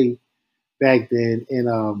Dante back then.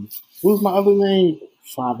 And what was my other name?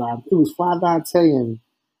 Fly Dante. It was Fly Dante, and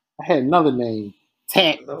I had another name,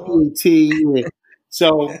 Tat. T.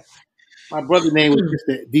 So my brother's name was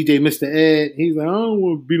Mr. Ed. He's like, I don't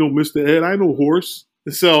want to be no Mr. Ed. I ain't no horse.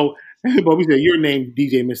 So, but we said, your name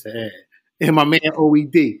DJ Mr. Ed. And my man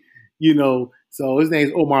OED, so his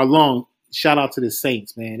name's Omar Long. Shout out to the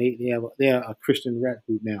Saints, man. They're a Christian rap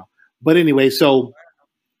group now. But anyway, so,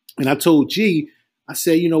 and I told G, I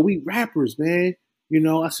said, we rappers, man.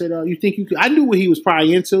 I said, you think you could? I knew what he was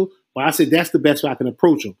probably into, but I said, that's the best way I can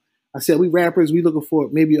approach him. I said, we rappers, we looking for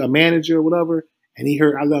maybe a manager or whatever. And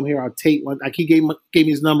I let him hear our tape. Like he gave me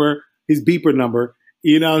his number, his beeper number,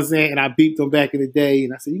 you know what I'm saying? And I beeped him back in the day.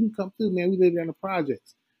 And I said, you can come through, man. We live down the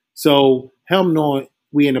projects. So him knowing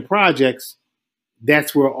we in the projects,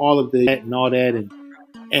 that's where all of the and all that. And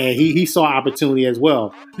he saw opportunity as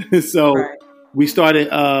well. So we started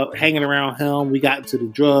hanging around him. We got into the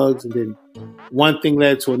drugs. And then one thing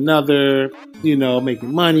led to another,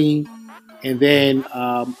 making money. And then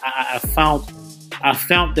I found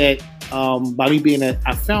that by me being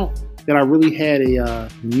I found that I really had a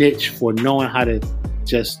niche for knowing how to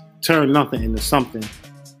just turn nothing into something,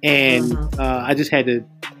 and I just had to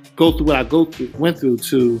go through what I went through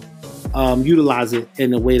to utilize it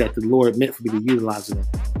in the way that the Lord meant for me to utilize it.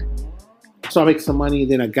 So I make some money,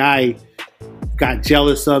 and then a guy got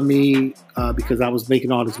jealous of me because I was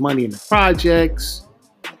making all this money in the projects.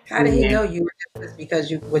 How did he know you were just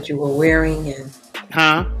because what you were wearing and?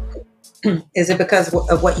 Huh? Is it because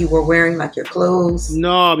of what you were wearing, like your clothes?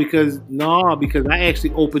 No, because I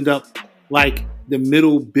actually opened up like the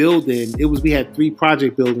middle building. We had 3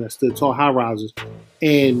 project buildings that stood tall high rises,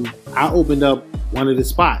 and I opened up one of the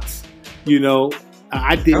spots.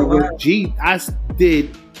 I did what G. I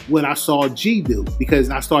did what I saw G do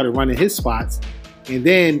because I started running his spots, and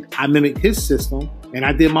then I mimicked his system, and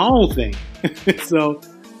I did my own thing. So,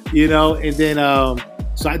 and then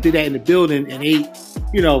so I did that in the building, and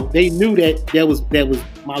they knew that was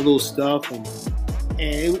my little stuff, and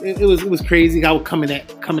it was crazy. I would come in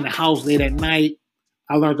the house late at night.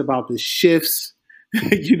 I learned about the shifts,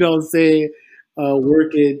 you know what I'm saying?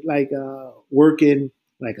 Working like a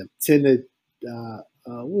 10 to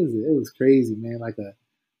what was it? It was crazy, man. Like a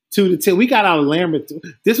 2 to 10. We got out of Lamberton.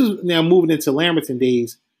 This was now moving into Lamberton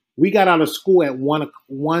days. We got out of school at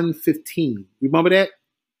 1:15. Remember that?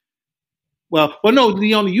 Well, no,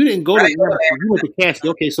 Leona, you didn't go to Lamberton. You went to Cassidy.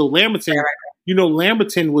 Okay, so Lamberton,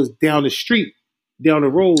 Lamberton was down the street, down the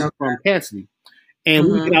road from Cassidy.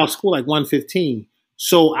 And we get out of school like 1:15.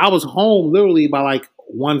 So I was home literally by like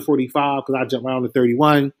 1:45 because I jumped around to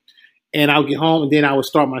 31. And I would get home, and then I would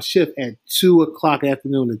start my shift at 2 o'clock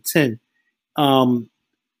afternoon to 10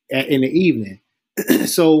 in the evening.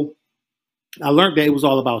 So I learned that it was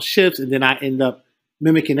all about shifts, and then I ended up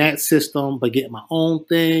mimicking that system but getting my own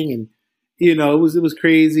thing. And it was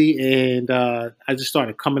crazy, and I just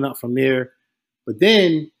started coming up from there. But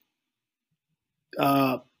then,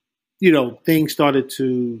 things started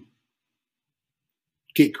to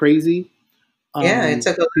get crazy. It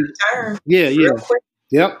took a turn. Yeah.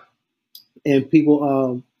 Yep. And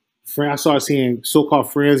people, I started seeing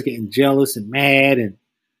so-called friends getting jealous and mad, and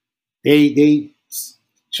they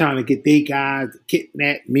trying to get their guys to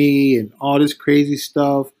kidnap me and all this crazy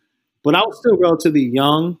stuff. But I was still relatively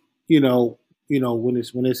young,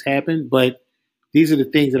 when this happened. But these are the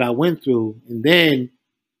things that I went through. And then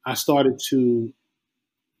I started to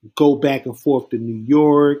go back and forth to New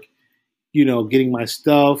York, getting my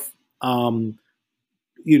stuff. I'm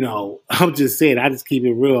just saying, I just keep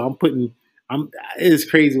it real. It's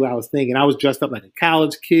crazy what I was thinking. I was dressed up like a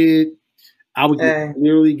college kid. I would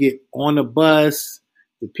literally get on the bus,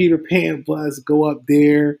 the Peter Pan bus, go up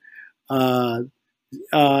there, and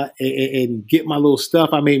get my little stuff.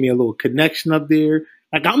 I made me a little connection up there.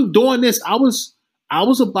 Like I'm doing this. I was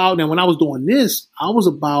about, now when I was doing this, I was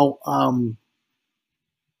about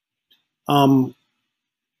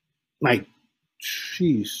like,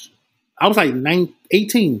 jeez, I was like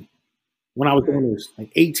 18 when I was doing this,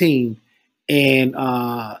 like 18. And,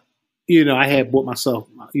 I had bought myself,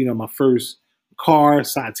 my first car,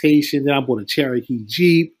 Citation. Then I bought a Cherokee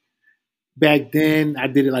Jeep. Back then, I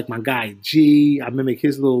did it like my guy G. I mimicked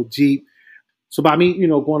his little Jeep. So by me,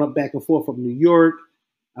 going up back and forth from New York,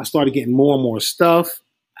 I started getting more and more stuff.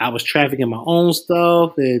 I was trafficking my own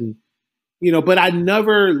stuff, and but I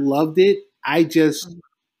never loved it. I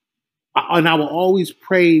will always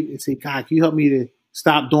pray and say, God, can you help me to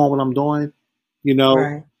stop doing what I'm doing?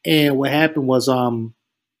 Right. And what happened was, then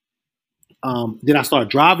I started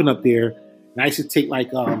driving up there, and I used to take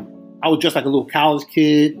like, I was just like a little college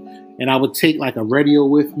kid, and I would take like a radio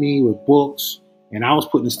with me with books, and I was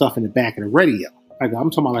putting the stuff in the back of the radio. Like I'm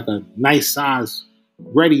talking about like a nice size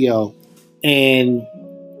radio, and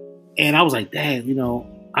I was like, Dad,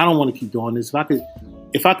 I don't want to keep doing this.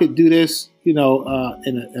 If I could do this, in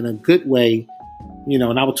a good way,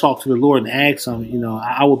 and I would talk to the Lord and ask him,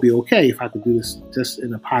 I would be okay if I could do this just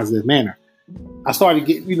in a positive manner. I started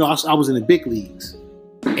getting, I was in the big leagues,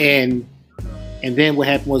 and then what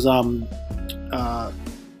happened was,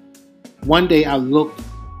 one day I looked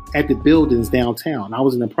at the buildings downtown. I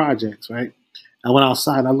was in the projects, right? I went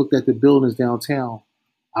outside and I looked at the buildings downtown.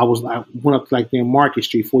 I went up to like near Market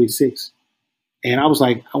Street, 46, and I was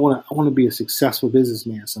like, I want to be a successful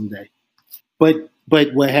businessman someday. But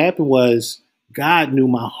what happened was God knew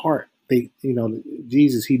my heart.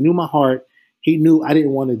 Jesus, He knew my heart. He knew I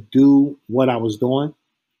didn't want to do what I was doing.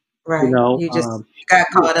 Right. You just got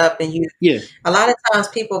Yeah, caught up, and yeah, a lot of times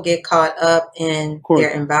people get caught up of in course,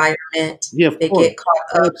 their environment. yeah, of They course, get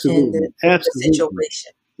caught up in absolutely, the absolutely,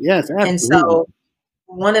 situation. yes, And absolutely. so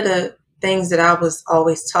one of the things that I was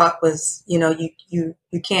always taught was, you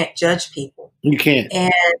can't judge people. You can't.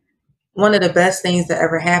 And one of the best things that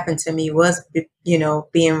ever happened to me was,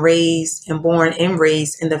 being raised and born and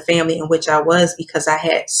raised in the family in which I was, because I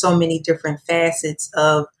had so many different facets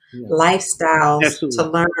of Yeah, lifestyles to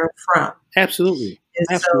absolutely, learn from. absolutely, And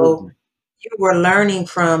so absolutely, you were learning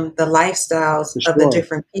from the lifestyles for of the sure,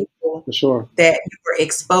 different people for sure, that you were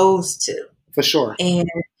exposed to. for sure. And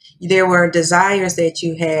there were desires that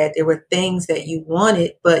you had, there were things that you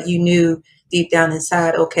wanted, but you knew deep down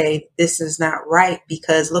inside, okay, this is not right,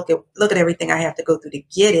 because look at everything I have to go through to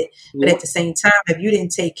get it. But Yeah, at the same time, if you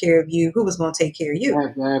didn't take care of you, who was going to take care of you?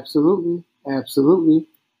 absolutely, absolutely.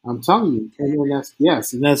 I'm telling you, and then that's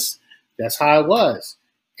yes, and that's how it was.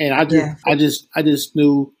 And Yeah. I just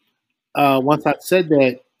knew, once I said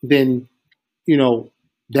that, then you know,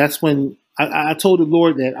 that's when I told the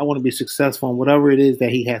Lord that I want to be successful in whatever it is that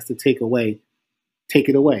He has to take away, take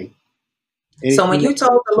it away. So when Anything that, you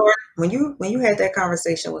told the Lord, when you had that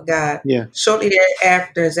conversation with God, yeah, shortly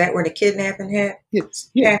thereafter, is that where the kidnapping yeah,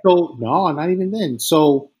 yeah. happened? So no, not even then.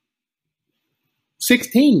 So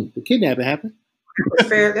 16, the kidnapping happened. That was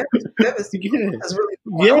fair. That Yeah, was really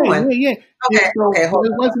yeah, going on. yeah, yeah. Yeah, Okay, so okay, hold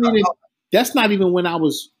it wasn't on. even. That's not even when I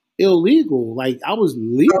was illegal. Like I was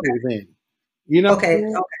legal then. You know what Okay, I'm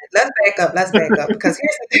saying? okay. Let's back up, because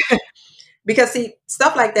because see,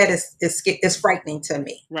 stuff like that is frightening to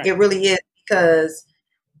me. Right. It really is, because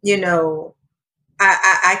you know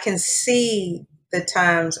I can see the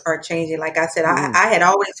times are changing. Like I said, Hmm. I had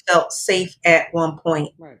always felt safe at one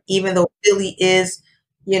point, Right. even though Philly is,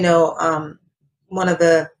 one of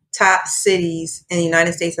the top cities in the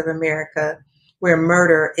United States of America where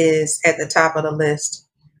murder is at the top of the list.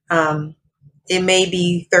 Um, it may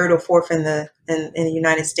be third or fourth in the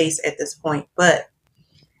United States at this point, but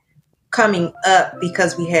coming up,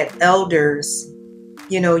 because we had elders,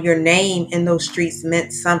 your name in those streets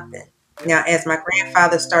meant something. Yep. Now, as my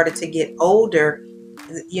grandfather started to get older,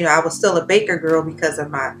 I was still a Baker girl because of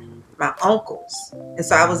my uncles, and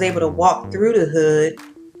so I was able to walk through the hood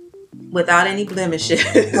without any Right. blemishes.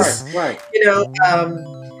 Right.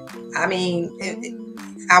 I mean,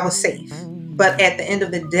 I was safe. But at the end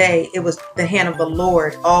of the day, it was the hand of the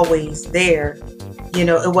Lord always there.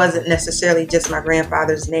 It wasn't necessarily just my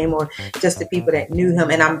grandfather's name or just the people that knew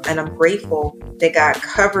him. And I'm grateful that God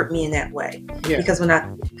covered me in that way. Yeah. Because when I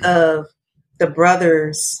think of the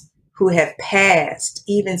brothers who have passed,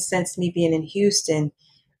 even since me being in Houston,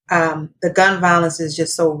 the gun violence is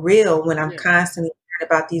just so real. When I'm Yeah. constantly hearing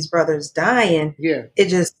about these brothers dying, Yeah. it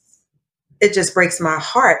just breaks my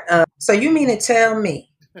heart. So you mean to tell me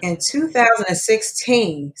in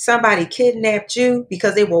 2016 somebody kidnapped you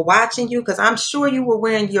because they were watching you? Because I'm sure you were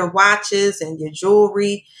wearing your watches and your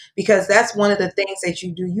jewelry, because that's one of the things that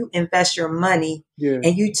you do. You invest your money, Yeah.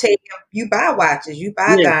 and you buy watches, you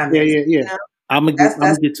buy Yeah. Yeah. diamonds. Yeah. Yeah. I'm That's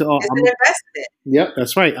gonna get to all. it's an investment. Yep,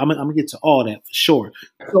 that's right. I'm gonna get to all that for sure.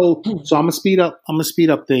 So I'm gonna speed up. I'm gonna speed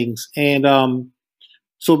up things. And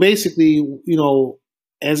so basically,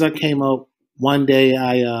 as I came up one day,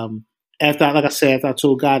 like I said, after I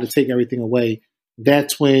told God to take everything away,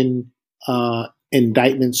 that's when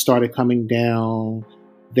indictments started coming down.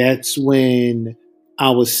 That's when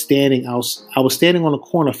I was standing on the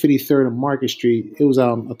corner of 53rd and Market Street. It was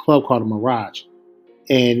a club called the Mirage,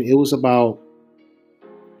 and it was about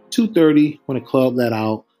 2:30 when the club let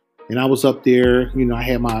out, and I was up there.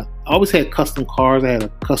 I always had custom cars. I had a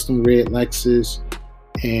custom red Lexus,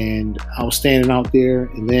 and I was standing out there.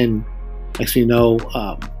 And then, actually,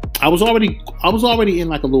 I was already in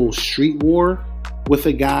like a little street war with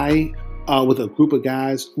a guy, with a group of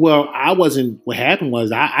guys. Well, I wasn't. What happened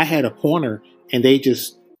was I had a corner, and they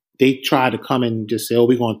tried to come and just say, "Oh,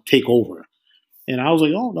 we're going to take over." And I was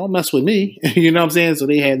like, oh, don't mess with me. You know what I'm saying? So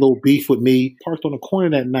they had a little beef with me. Parked on the corner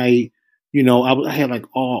that night. I had like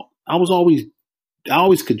I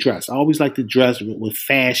always could dress. I always liked to dress with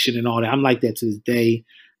fashion and all that. I'm like that to this day.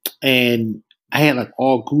 And I had like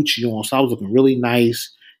all Gucci on, so I was looking really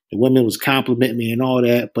nice. The women was complimenting me and all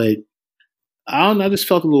that, but I don't know. I just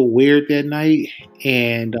felt a little weird that night,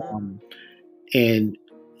 and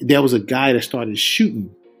there was a guy that started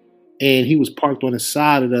shooting, and he was parked on the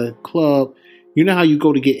side of the club. You know how you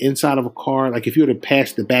go to get inside of a car, like if you're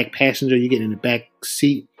the back passenger, you get in the back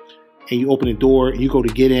seat, and you open the door, and you go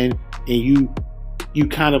to get in, and you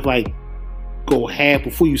kind of like go half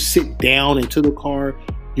before you sit down into the car.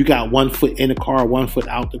 You got 1 foot in the car, 1 foot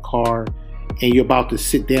out the car, and you're about to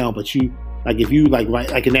sit down. But you, like, if you like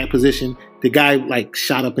in that position, the guy like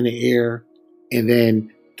shot up in the air, and then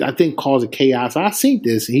I think caused a chaos. I seen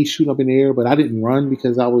this, and he shoot up in the air, but I didn't run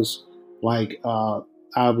because I was like, I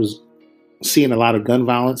was seeing a lot of gun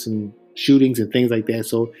violence and shootings and things like that.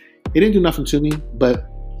 So it didn't do nothing to me, but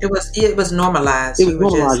it was normalized. It was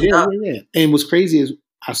normalized, yeah. And what's crazy is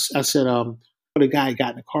I said, the guy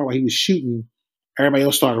got in the car while he was shooting. Everybody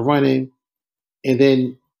else started running, and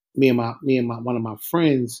then me and one of my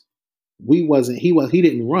friends, he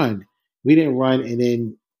didn't run. We didn't run, and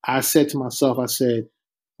then I said to myself, I said,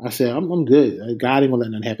 I'm good. God ain't gonna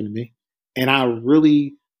let nothing happen to me. And I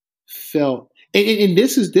really felt, and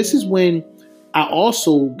this is when I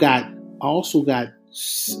also got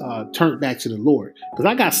turned back to the Lord, because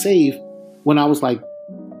I got saved when I was like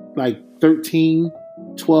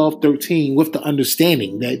 12, 13, with the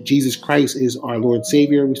understanding that Jesus Christ is our Lord and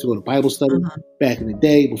Savior. We used to go to Bible study back in the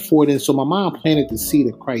day before then. So my mom planted the seed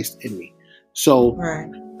of Christ in me. So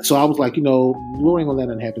I was like, Lord ain't gonna let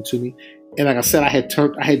that happen to me. And like I said, I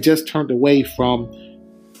had just turned away from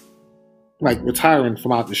like retiring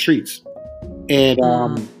from out the streets. And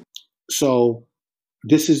so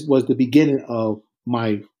this was the beginning of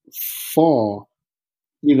my fall,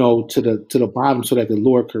 to the bottom, so that the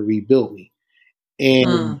Lord could rebuild me.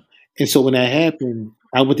 And so when that happened,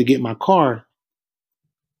 I went to get my car,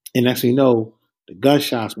 and next thing you know, the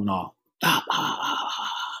gunshots went off.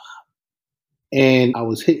 And I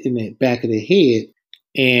was hit in the back of the head,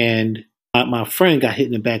 and my friend got hit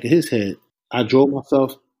in the back of his head. I drove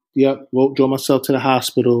myself to the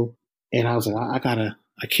hospital, and I was like,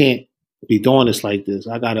 I can't be doing this like this.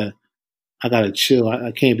 I gotta chill.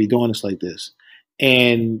 I can't be doing this like this.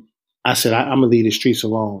 And I said, I'm gonna leave the streets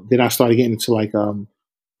alone. Then I started getting into like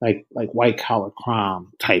white collar crime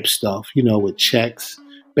type stuff, with checks,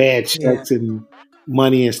 bad checks, and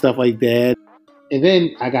money and stuff like that. And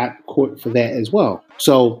then I got caught for that as well.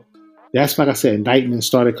 So that's, like I said, indictments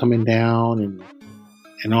started coming down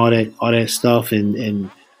and all that stuff. And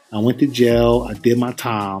I went to jail. I did my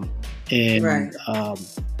time. And,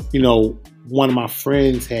 one of my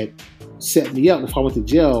friends had set me up before I went to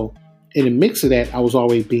jail. In the mix of that, I was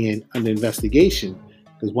always being under investigation,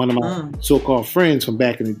 because one of my so-called friends from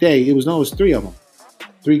back in the day, it was three of them.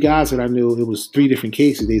 3 guys that I knew. It was 3 different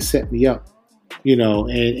cases. They set me up,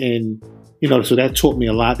 and so that taught me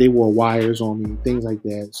a lot. They wore wires on me, things like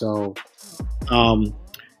that. So,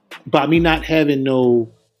 by me not having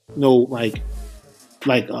no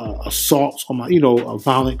assaults on my,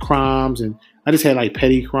 violent crimes, and I just had like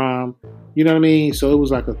petty crime, you know what I mean? So it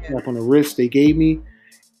was like a slap on the wrist they gave me.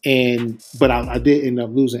 But I did end up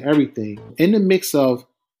losing everything in the mix of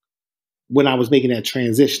when I was making that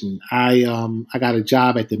transition. I got a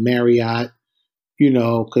job at the Marriott,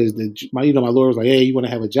 because my lawyer was like, hey, you want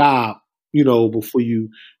to have a job, before you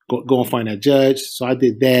go and find that judge. So I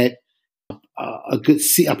did that. I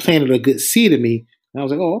planted a good seed in me. And I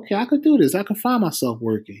was like, oh, okay, I could do this. I could find myself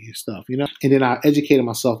working and stuff, And then I educated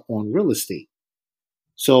myself on real estate.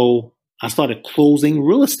 So I started closing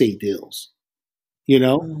real estate deals.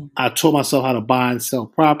 I taught myself how to buy and sell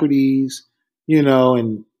properties,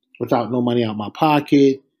 and without no money out of my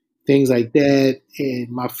pocket, things like that. And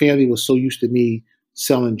my family was so used to me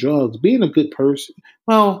selling drugs, being a good person.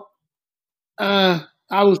 Well, I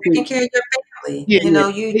was taking care of your family.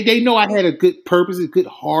 Yeah, they know I had a good purpose, a good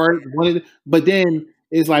heart, but then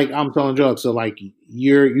it's like I'm selling drugs, so like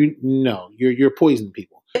you're poisoning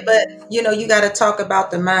people. But you got to talk about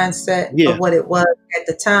the mindset of what it was at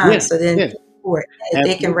the time, so then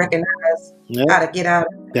they can recognize how to get out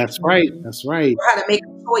of it. That's right. Or how to make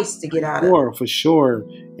a choice to get out of it. For sure.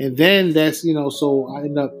 And then that's so I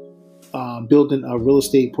ended up building a real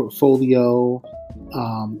estate portfolio,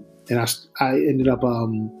 and I ended up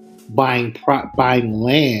buying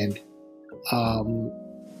land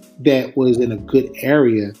that was in a good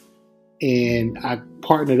area, and I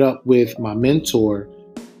partnered up with my mentor.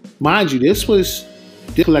 Mind you, this was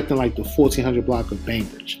collecting like the 1400 block of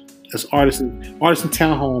Bainbridge. It's Artisan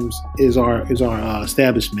Townhomes is our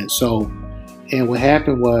establishment. So, and what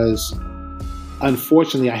happened was,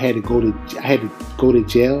 unfortunately, I had to go to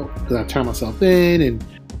jail because I turned myself in, and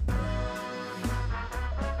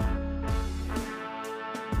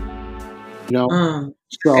so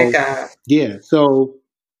yeah. So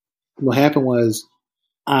what happened was,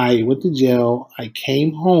 I went to jail. I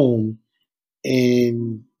came home,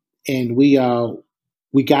 and we got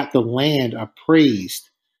the land appraised,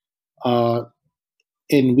 and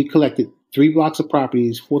we collected 3 blocks of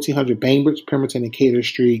properties, 1400 Bainbridge, Pemberton, and Cater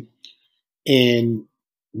Street, and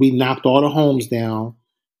we knocked all the homes down.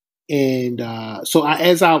 And so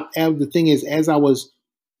the thing is, as I was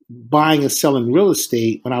buying and selling real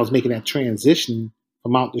estate, when I was making that transition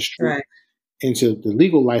from out the street into the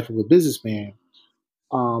legal life of a businessman,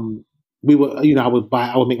 we would,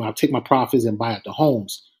 I'd take my profits and buy out the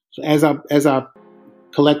homes. So as I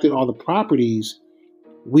collected all the properties,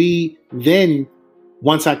 we then,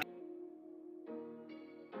 once I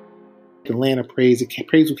the land appraisal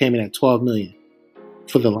came in at $12 million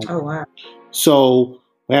for the land. Oh wow! So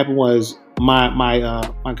what happened was, my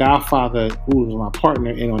godfather, who was my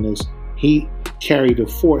partner in on this, he held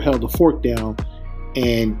the fort down,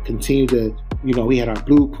 and continued to, we had our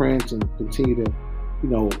blueprints and continued to,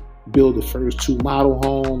 build the first 2 model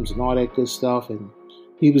homes and all that good stuff. And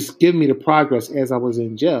he was giving me the progress as I was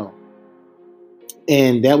in jail.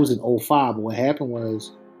 And that was in 2005. But what happened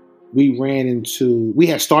was, we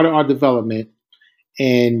had started our development,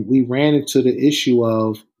 and we ran into the issue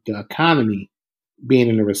of the economy being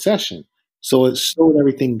in a recession. So it slowed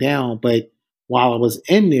everything down. But while I was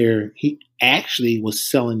in there, he actually was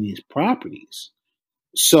selling these properties.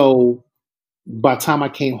 So by the time I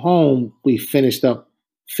came home, we finished up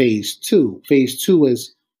phase 2. Phase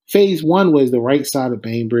 1 was the right side of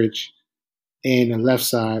Bainbridge and the left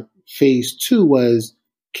side. Phase 2 was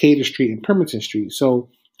Cater Street and Pemberton Street. So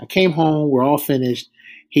I came home, we're all finished.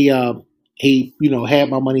 He had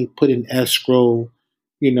my money put in escrow.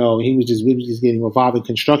 We were just getting revolving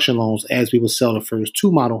construction loans as we would sell the first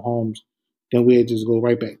 2 model homes. Then we'd just go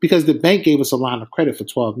right back, because the bank gave us a line of credit for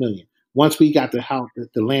 $12 million. Once we got the house,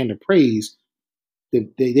 the land appraised, they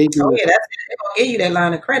they're gonna give you that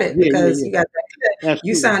line of credit, because you got that.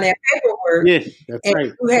 You sign that paperwork. Yeah, that's and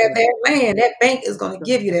right. You have that land. That bank is going to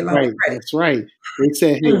give you that line of credit. That's right. They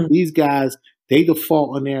said, hey, these guys, they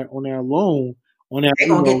default on their loan. They're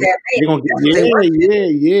gonna get that bank. They're gonna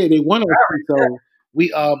get, they want us. So we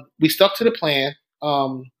stuck to the plan.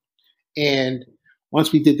 And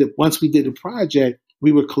once we did the project,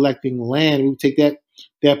 we were collecting land. We would take that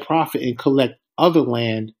profit and collect other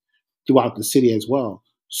land throughout the city as well.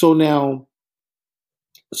 So now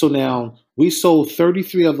we sold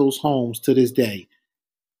 33 of those homes to this day.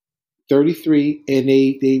 33, and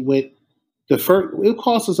they went. It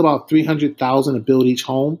cost us about $300,000 to build each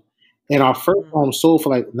home, and our first home sold for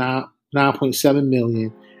like $9.7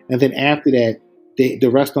 million, and then after that, the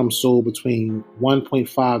rest of them sold between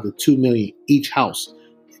 $1.5 to $2 million each house.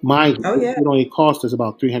 It only cost us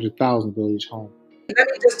about $300,000 to build each home. Let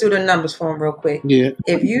me just do the numbers for them real quick. Yeah.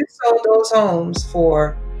 If you sold those homes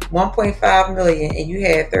for $1.5 million and you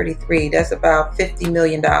had 33, that's about $50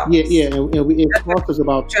 million. Yeah, and it cost us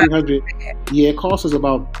about $300. Yeah, it cost us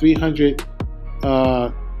about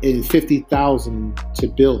 $350,000 to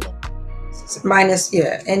build them. Minus,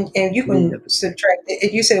 and you can subtract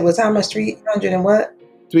it. You said it was how much? 300 and what?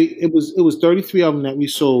 It was 33 of them that we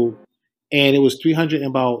sold, and it was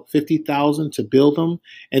 $350,000 to build them.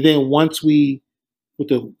 And then once we, with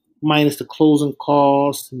the minus the closing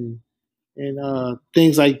costs and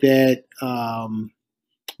things like that,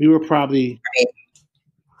 we were probably.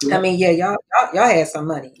 Y'all had some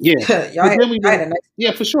money. Yeah, y'all had a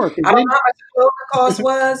nice. For sure. I don't know how much the closing cost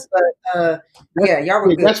was, but y'all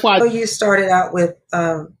were good. That's why you started out with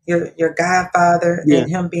your godfather and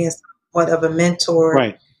him being somewhat of a mentor.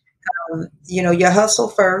 Right. You hustle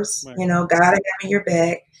first. Right. God having your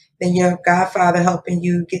back. Then your godfather helping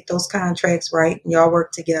you get those contracts right, and y'all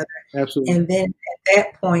work together. Absolutely. And then at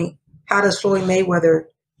that point, how does Floyd Mayweather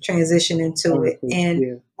transition into it?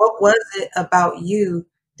 And what was it about you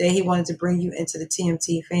that he wanted to bring you into the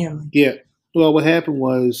TMT family? Yeah. Well, what happened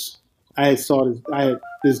was, this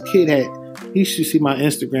kid he used to see my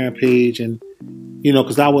Instagram page, and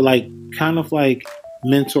because I would kind of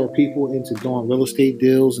mentor people into doing real estate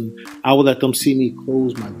deals, and I would let them see me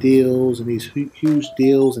close my deals and these huge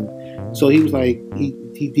deals. And so he was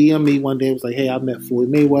he DM'd me one day, was like, hey, I met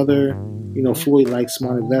Floyd Mayweather. Floyd likes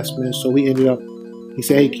smart investments. So we ended up, he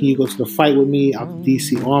said, hey, can you go to the fight with me out the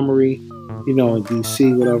DC Armory, in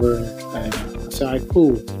DC, whatever. And I said, all right,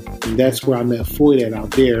 cool. And that's where I met Floyd out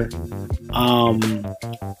there.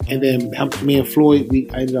 and then me and Floyd,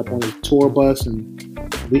 I ended up on a tour bus, and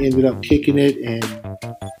we ended up kicking it. And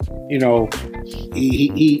you know,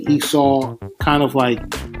 he saw kind of like,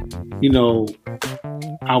 you know,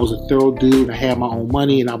 I was a thorough dude. I had my own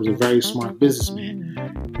money, and I was a very smart businessman.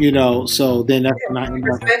 You know, so then that's when I ended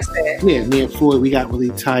up. Yeah, me and Floyd, we got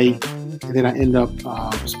really tight, and then I ended up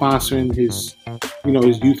sponsoring his,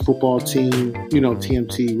 his youth football team.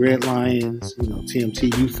 TMT Red Lions.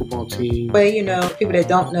 TMT youth football team. But people that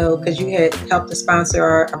don't know, because you had helped to sponsor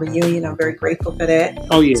our reunion, I'm very grateful for that.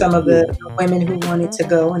 Oh yeah. Some of the women who wanted to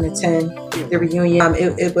go and attend the reunion,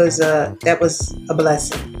 it was that was a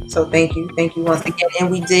blessing. So thank you once again. And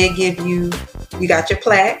we did give you got your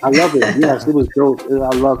plaque. I love it. Yes, it was dope. I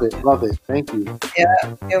love it. Thank you.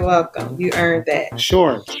 Yeah, you're welcome. You earned that.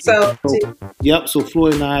 Sure. So yep. So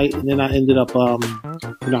Floyd and then I ended up, I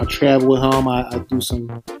travel with him. I do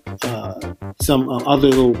some other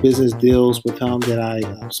little business deals with him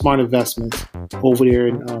smart investments over there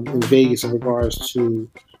in Vegas in regards to.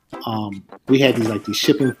 We had these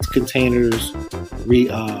shipping containers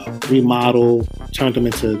remodel, turned them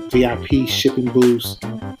into VIP shipping booths,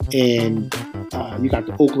 and you got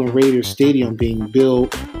the Oakland Raiders stadium being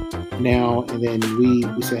built now. And then we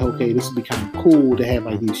said, okay, this would be kind of cool to have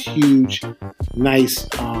these huge, nice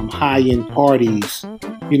high-end parties,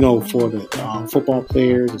 for the football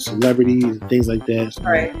players and celebrities and things like that. So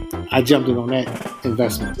right. I jumped in on that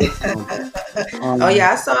investment. Oh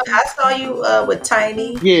yeah, I saw you with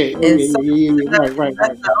Tiny. Yeah. Right.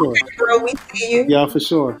 Sure. Okay, girl, we see you. Yeah, for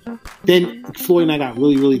sure. Then Floyd and I got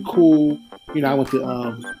really, really cool. I went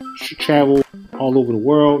to travel all over the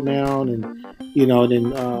world now, and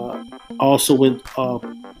then also went.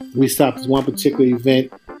 We stopped at one particular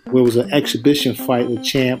event where it was an exhibition fight with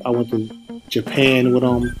Champ. I went to Japan with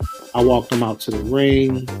him. I walked him out to the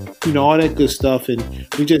ring. All that good stuff, and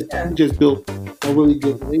we just built a really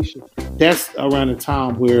good relationship. That's around the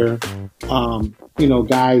time where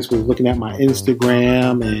guys were looking at my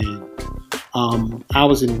Instagram, and I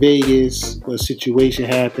was in Vegas. A situation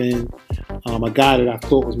happened. A guy that I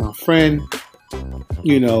thought was my friend,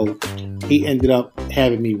 he ended up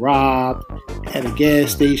having me robbed at a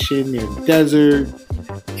gas station near the desert,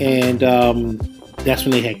 and that's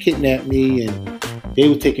when they had kidnapped me, and they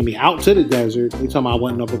were taking me out to the desert. They told me I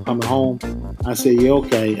wasn't ever coming home. I said, yeah,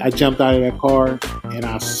 okay. I jumped out of that car and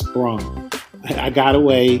I sprung. I got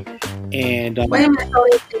away. And wait a minute, so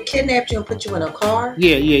they kidnapped you and put you in a car?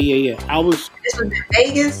 Yeah. This was in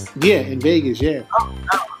Vegas? Yeah, in Vegas, yeah.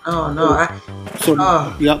 Oh no.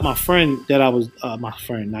 Yeah, my friend that I was my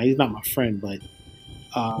friend. Now he's not my friend, but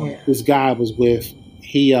this guy I was with,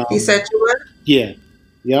 he set you up? Yeah.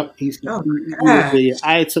 Yep.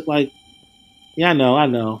 I took I know.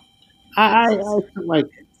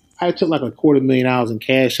 I took $250,000 in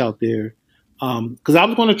cash out there, because I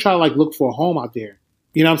was going to try to look for a home out there.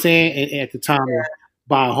 You know what I'm saying? And at the time,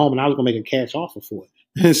 buy a home, and I was going to make a cash offer for it.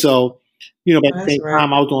 And so, but at the same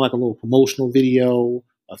time, I was doing a little promotional video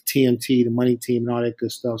of TMT, the money team, and all that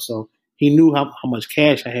good stuff. So he knew how much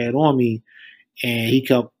cash I had on me, and he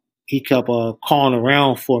kept calling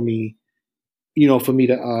around for me, for me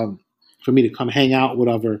to come hang out,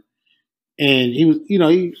 whatever. And he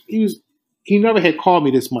was, he never had called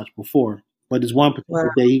me this much before, but this one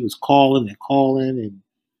particular day he was calling,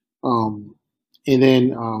 and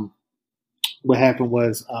then what happened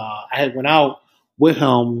was I had went out with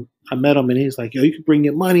him. I met him, and he was like, "Yo, you can bring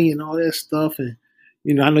your money and all that stuff, and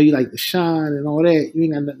I know you like to shine and all that. You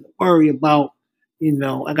ain't got nothing to worry about.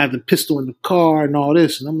 I got the pistol in the car and all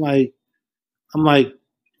this." And I'm like, and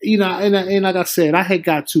like I said, I had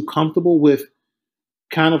got too comfortable with.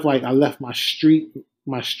 Kind of I left my street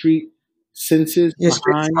senses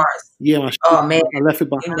behind. Yeah, my street, I left it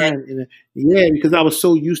behind. And, because I was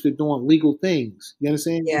so used to doing legal things. You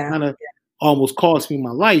understand? Yeah. It kind of almost cost me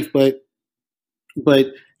my life, but he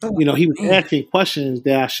was asking questions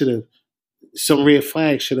that I should have. Some red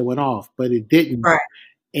flags should have went off, but it didn't. Right.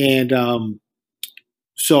 And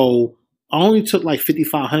so I only took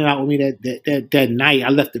 $5,500 out with me that night. I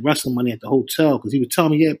left the rest of the money at the hotel because he was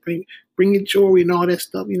telling me, "Yeah, bring your jewelry and all that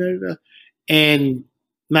stuff." And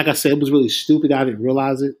like I said, it was really stupid. I didn't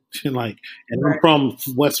realize it. And I'm from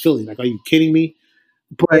West Philly. Are you kidding me?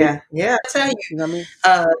 But, yeah. I tell you, you know what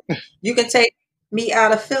I mean? You can take me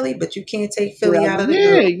out of Philly, but you can't take Philly out of the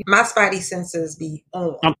girl. My spidey senses be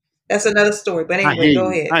on. That's another story. But anyway, go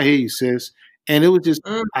ahead. I hear you, sis. And it was just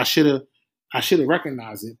I should have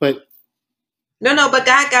recognized it, but. No, but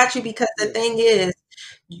God got you, because the thing is,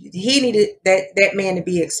 he needed that man to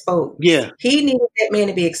be exposed. Yeah. He needed that man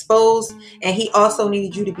to be exposed, and he also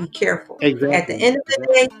needed you to be careful. Exactly. At the end of the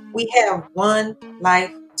day, we have one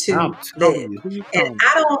life I'm to telling live. you. Who you And telling?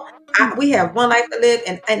 I don't, we have one life to live.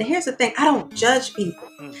 And here's the thing, I don't judge people.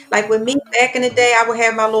 Like with me back in the day, I would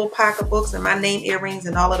have my little pocketbooks and my name earrings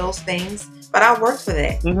and all of those things. But I worked for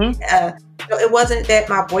that. Mm-hmm. So it wasn't that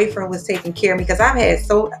my boyfriend was taking care of me, because I've had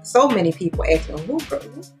so many people ask me, who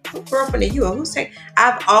girlfriend are you, or who's taking?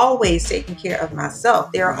 I've always taken care of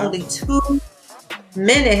myself. There are only two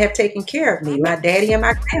men that have taken care of me, my daddy and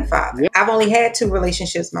my grandfather. Yep. I've only had two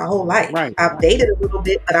relationships my whole life. Right. I've dated a little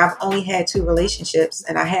bit, but I've only had two relationships,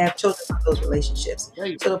 and I have children from those relationships.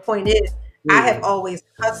 So the point is, I have always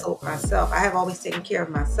hustled myself. I have always taken care of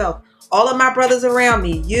myself. All of my brothers around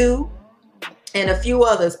me, you and a few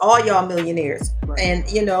others, all y'all millionaires. And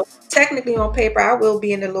technically on paper, I will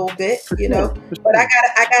be in a little bit, but I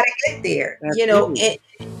gotta get there,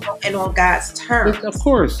 and on God's terms. Of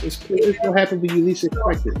course, it's what happens when you least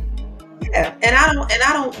expect it. Yeah, and I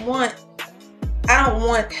don't want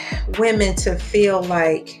women to feel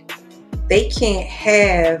like they can't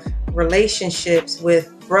have relationships with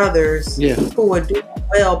brothers who are doing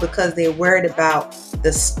well because they're worried about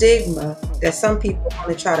the stigma that some people want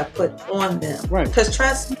to try to put on them. Right. Because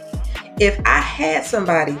trust me, if I had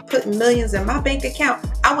somebody put millions in my bank account,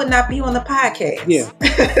 I would not be on the podcast. Yeah.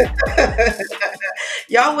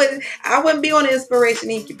 I wouldn't be on the inspiration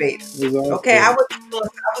incubator. Okay, I would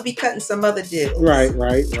be cutting some other deals. Right.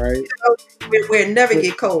 We'll never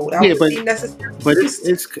get cold. But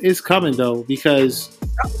it's coming though, because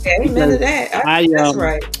amen to that. That's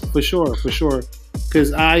right. For sure.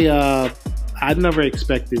 Because I never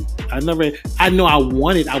expected. I know I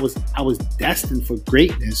was destined for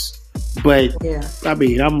greatness. But I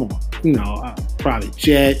mean, I'm private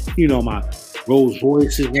jet. My Rolls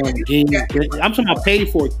Royce is on the game. I'm talking about paid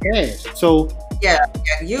for cash. So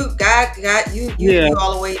you got you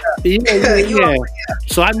all the way up. Yeah.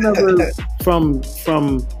 So I never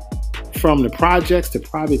from the projects to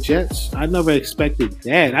private jets. I never expected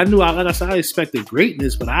that. I knew, like I said, I expected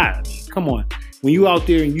greatness, but come on, when you out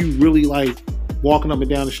there and you really like walking up and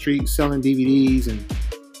down the street selling DVDs, and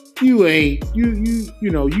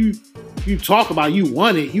you talk about you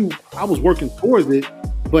won it. I was working towards it,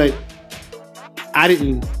 but I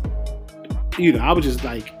didn't. I was just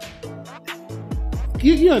like,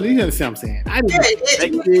 you understand what I'm saying? I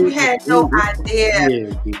didn't. You had no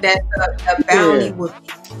idea that the bounty would be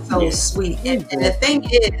so sweet. And the thing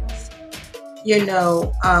is,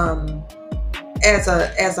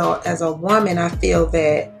 as a woman, I feel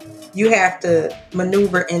that you have to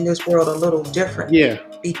maneuver in this world a little differently. Yeah.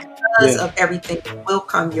 Because of everything that will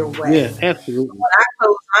come your way. Yeah, absolutely. When I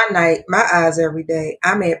close my eyes every day,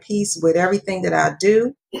 I'm at peace with everything that I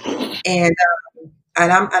do, and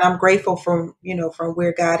I'm grateful from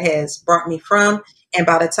where God has brought me from. And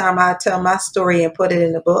by the time I tell my story and put it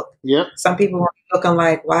in the book, some people are looking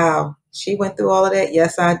like, "Wow, she went through all of that."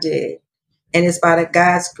 Yes, I did, and it's by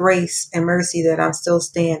God's grace and mercy that I'm still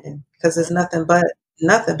standing, because there's nothing but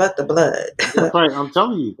the blood. That's right. I'm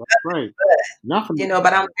telling you. That's right. Nothing.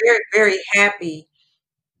 But I'm very, very happy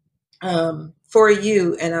for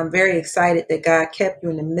you, and I'm very excited that God kept you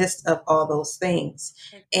in the midst of all those things.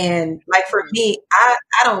 And like for me, I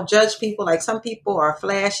don't judge people. Like some people are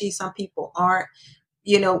flashy, some people aren't.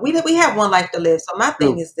 We have one life to live. So my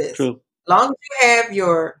thing is this. True. Long as you have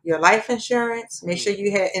your life insurance, make sure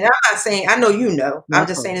you have, and I'm not saying, I know I'm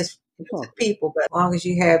just saying this to people, but as long as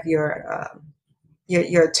you have your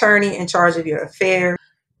attorney in charge of your affairs.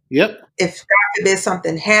 Yep. If God forbid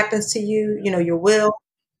something happens to you, your will,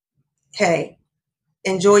 hey,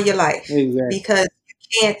 enjoy your life. Exactly. Because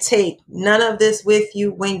you can't take none of this with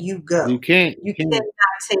you when you go. You can't. You cannot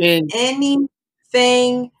take anything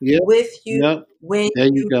with you when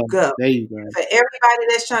you go. There you go. For everybody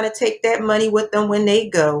that's trying to take that money with them when they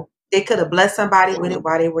go, they could have blessed somebody with it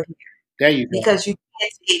while they were here. There you go. Because you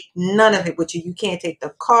can't take none of it with you. You can't take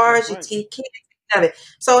the cars. You can't take none of it.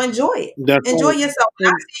 So enjoy it. Enjoy yourself. When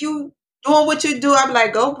I see you doing what you do, I'm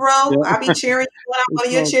like, go, bro. I'll be cheering you when I'm one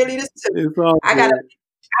of your cheerleaders too. I have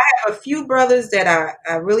a few brothers that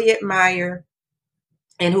I really admire,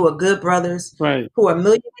 and who are good brothers, who are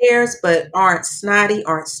millionaires but aren't snotty,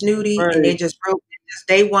 aren't snooty, and they just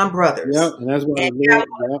day one brothers. Yep, and that's what and yes,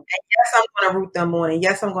 I'm going to root them on, and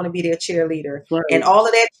yes, I'm going to be their cheerleader, and all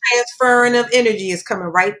of that transferring of energy is coming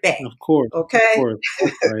right back. Of course, okay, of course.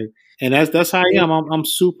 Right. And that's how I am. I'm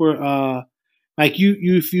super like you.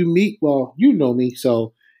 If you meet, well, you know me,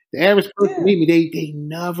 so the average person meet me,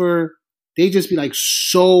 they just be like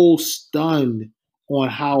so stunned on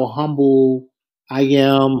how humble I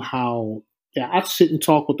am. How I sit and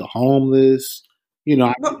talk with the homeless.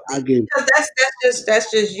 I give.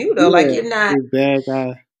 That's just you though. Like you're not. Bad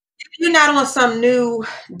guy. you're not on some new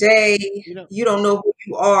day. You know, You don't know who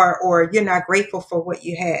you are, or you're not grateful for what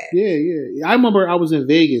you have. yeah. I remember I was in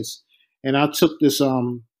Vegas and I took this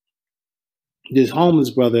homeless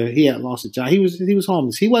brother. He had lost a job. He was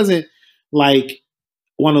homeless. He wasn't like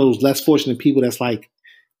one of those less fortunate people that's like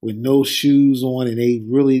with no shoes on and they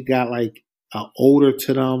really got like an odor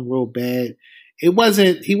to them real bad. He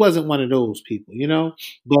wasn't one of those people,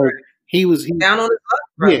 but he Down on his luck,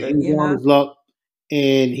 yeah, brother. he was on his luck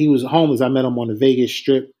and he was homeless. I met him on the Vegas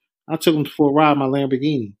Strip. I took him for a ride in my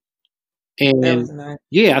Lamborghini. That And was nice.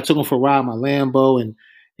 yeah, I took him for a ride in my Lambo, and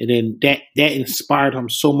then that inspired him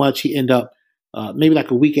so much. He ended up maybe like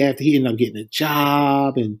a week after he ended up getting a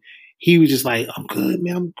job, and he was just like, "I'm good,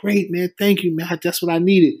 man. I'm great, man. Thank you, man. That's what I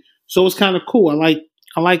needed." So it's kind of cool. I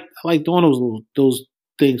like doing those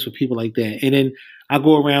things for people like that. And then I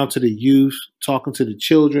go around to the youth, talking to the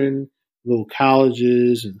children, little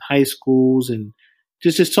colleges and high schools, and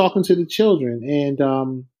just talking to the children.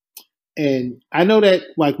 And I know that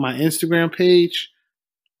like my Instagram page,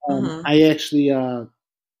 Hmm. I actually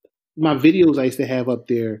my videos I used to have up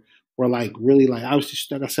there were like really like I was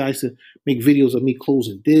just like I said I used to make videos of me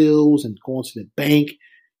closing deals and going to the bank,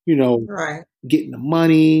 you know, Right. getting the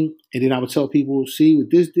money, and then I would tell people, see,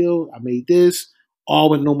 with this deal, I made this, all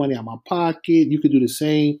with no money out of my pocket. You could do the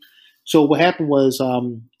same. So what happened was,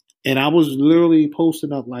 and I was literally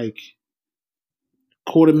posting up like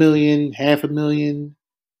 250,000, 500,000,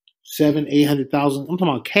 800,000. I'm talking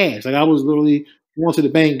about cash. Like I was literally going to the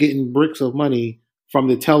bank getting bricks of money from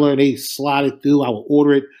the teller. They slide it through. I would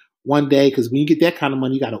order it one day because when you get that kind of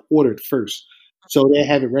money, you got to order it first. So they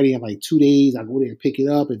have it ready in like 2 days. I go there and pick it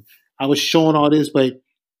up, and I was showing all this. But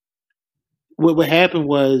what happened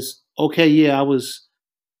was, okay, yeah, I was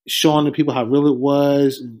showing the people how real it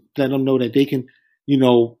was, and letting them know that they can,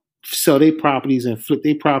 sell their properties and flip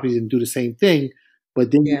their properties and do the same thing.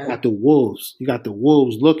 But then you Yeah. got the wolves. You got the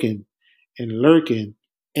wolves looking and lurking.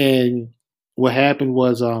 And what happened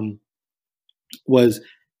was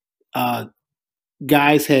uh,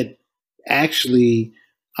 guys had actually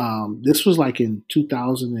this was like in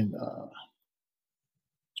 2000 and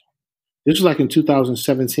this was like in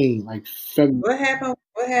 2017, like February. What happened?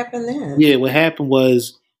 What happened then? Yeah, what happened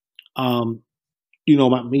was um,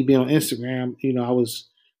 me being on Instagram, I was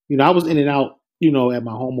in and out, at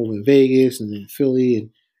my home over in Vegas and in Philly, and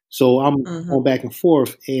so I'm Hmm. going back and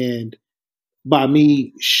forth. And by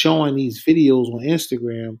me showing these videos on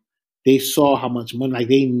Instagram, they saw how much money, like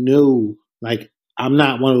they knew, like I'm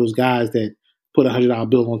not one of those guys that put $100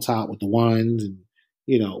 bill on top with the ones and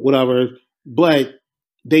whatever, but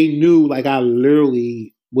they knew like I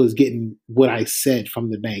literally was getting what I said from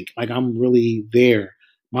the bank, like I'm really there.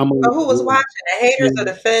 My money So who was was watching? The haters or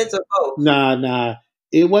there. the feds or both? Nah.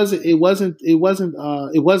 It wasn't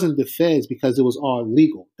the feds because it was all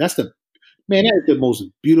legal. That is the most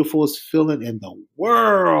beautifulest feeling in the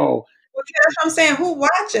world. Well, yeah, that's what I'm saying. Who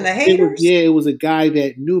watching? The It was haters? yeah, it was a guy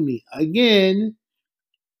that knew me. Again,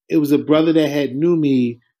 it was a brother that had knew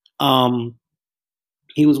me. Um,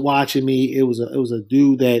 he was watching me. It was a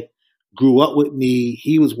dude that grew up with me.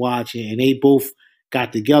 He was watching, and they both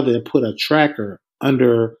got together and put a tracker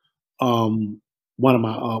under one of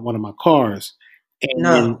my cars. And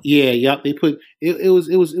No. yeah, yep, they put it was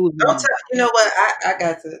Don't tell. You know what? I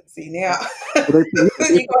got to see now. they You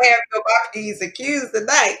gonna have your these accused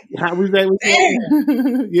tonight? how was that?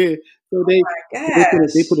 Damn. Yeah. So Oh they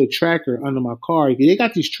put my gosh. a tracker under my car. They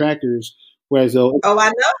got these trackers, whereas though, Oh, I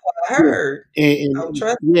know. I yeah, heard. Oh, and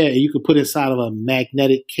trust. yeah, you could put it inside of a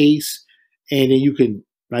magnetic case, and then you can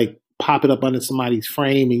like pop it up under somebody's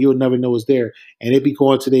frame, and you'll never know it's there. And it'd be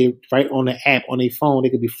going to their right on the app on their phone. They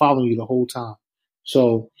could be following you the whole time.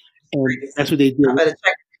 So, and that's Crazy. what they I did. better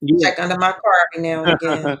Yeah. check under my car every now and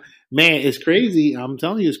again. Man, it's crazy. I'm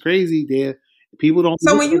telling you, it's crazy. There, people don't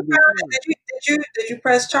So look when you at the found time. it, did you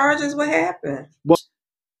press charges? What happened? Well,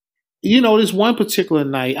 this one particular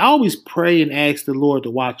night, I always pray and ask the Lord to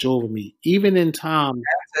watch over me, even in times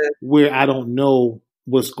where I don't know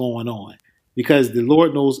what's going on, because the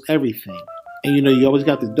Lord knows everything. And you always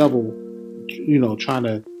got the double, trying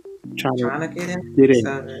to Trying to get in get piece in.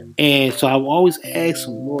 of it. And so I will always ask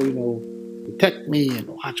him, Lord, protect me and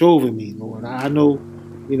watch over me, Lord. I know,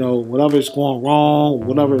 whatever's going wrong,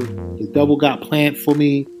 whatever the devil got planned for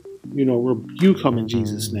me, rebuke him in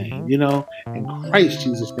Jesus' name, in Christ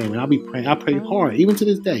Jesus' name. And I'll be praying. I pray hard, even to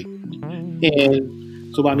this day. And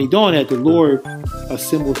so by me doing that, the Lord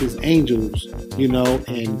assembled his angels,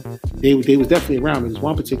 and they was definitely around me. This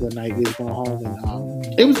one particular night, they was going home,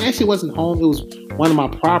 and it wasn't home. It was one of my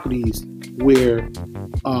properties where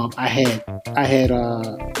I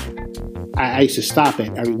I used to stop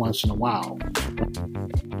at every once in a while.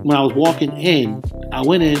 When I was walking in, I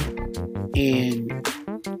went in, and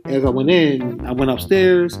as I went in, I went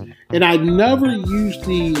upstairs, and I never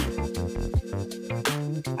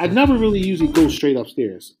really usually go straight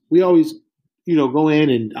upstairs. We always, go in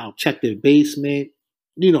and I'll check the basement,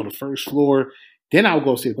 the first floor. Then I'll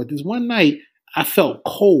go upstairs. But this one night, I felt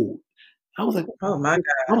cold. I was like, Oh my I was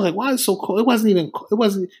God. like, why is it so cold? It wasn't even. It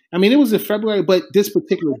wasn't. I mean, it was in February, but this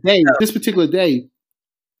particular day,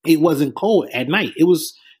 it wasn't cold at night. It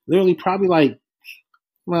was literally probably like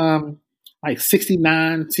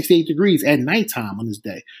 69, 68 degrees at nighttime on this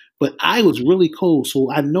day. But I was really cold, so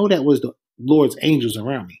I know that was the Lord's angels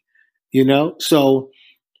around me. So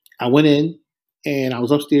I went in and I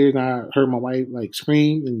was upstairs and I heard my wife like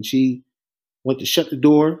scream, and she went to shut the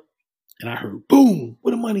door, and I heard boom,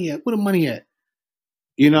 where the money at? Where the money at?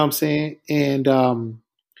 You know what I'm saying? And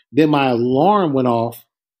then my alarm went off,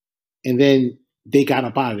 and then they got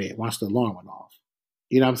up out of there once the alarm went off.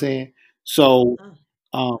 You know what I'm saying? So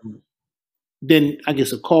um, then I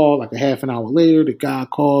get a call like a half an hour later. The guy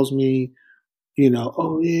calls me,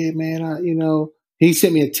 oh yeah, man, he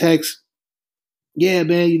sent me a text. Yeah,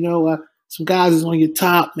 man, some guys is on your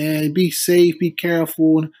top, man. Be safe, be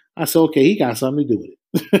careful. And I said, okay, he got something to do with it.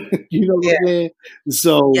 You know what Yeah, I'm saying?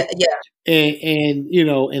 So, yeah, yeah.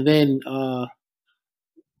 and then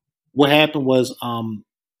what happened was I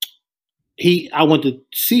went to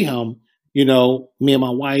see him, me and my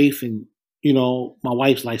wife, and my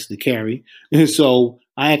wife likes to carry. And so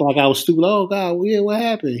I act like I was stupid. Oh God, well, yeah, what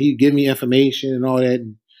happened? He'd give me information and all that.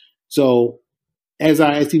 And so as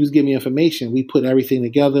he was giving me information, we put everything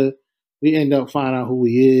together. We end up finding out who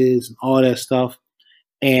he is and all that stuff.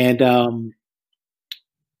 And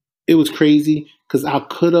it was crazy because I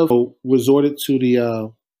could have resorted to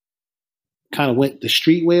the kind of went the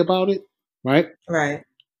street way about it, right? Right.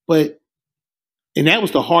 But and that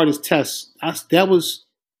was the hardest test. That was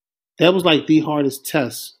like the hardest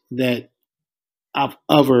test that I've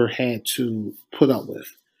ever had to put up with.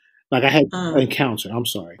 Like I had encounter. I'm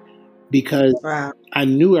sorry, because Wow. I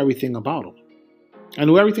knew everything about him.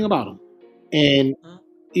 And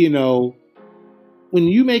when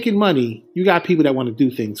you making money, you got people that want to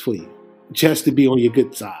do things for you just to be on your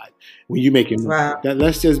good side when you making money. Wow.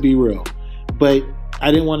 Let's just be real. But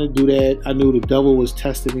I didn't want to do that. I knew the devil was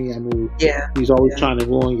testing me. I knew he's always trying to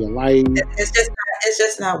ruin your life. It's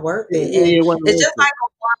just not worth it. It And wasn't it's worth just it. like a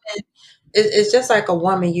woman. It's just like a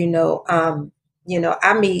woman,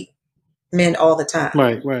 I meet men all the time.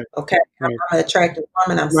 Right. Okay. Right. I'm an attractive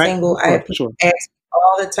woman. I'm Right. single. For I have sure. people ask me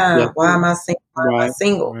all the time, Yeah. why am I single? Why am I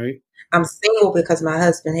single? Right. I'm single because my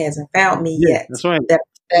husband hasn't found me Yeah, yet. that's right. That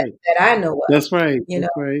Right. I know of. That's right. You know.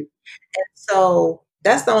 That's right. And so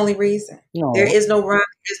that's the only reason. No. There is no rhyme.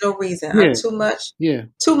 There's no reason. Yeah. I'm too much. Yeah.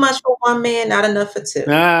 Too much for one man, not enough for two. That's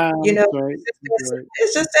right.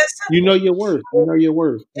 It's just that simple. You know your worth. You know your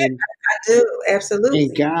worth. And I do, absolutely.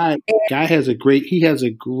 And God has a great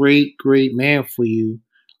man for you.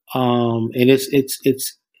 And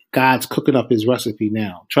it's God's cooking up his recipe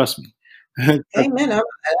now. Trust me. Amen. I'll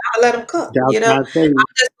let him cook. I'm just going to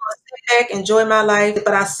sit back, enjoy my life.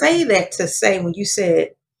 But I say that to say, when you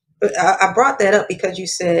said, I brought that up because you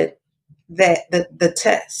said that the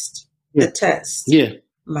test, Yeah.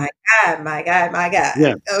 My God.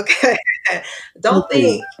 Yeah. Okay. Don't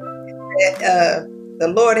think that the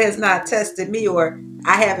Lord has not tested me, or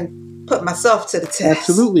I haven't put myself to the test.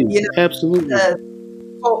 Absolutely. Absolutely.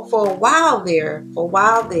 For a while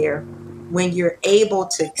there, when you're able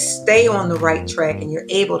to stay on the right track and you're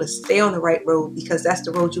able to stay on the right road, because that's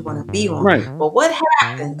the road you want to be on. Right. But what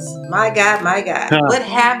happens, my God, what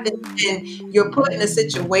happens when you're put in a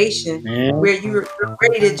situation where you're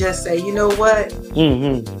ready to just say, you know what?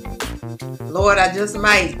 Mm-hmm. Lord, I just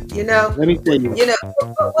might, Let me tell you.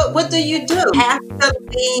 What do? You have to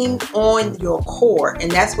lean on your core,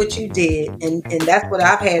 and that's what you did, and that's what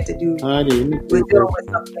I've had to do with dealing with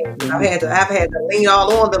something. I've had to lean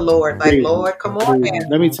all on the Lord, like, Lord, come on, man.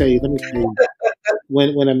 Let me tell you.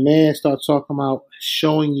 When a man starts talking about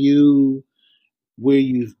showing you where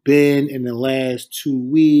you've been in the last 2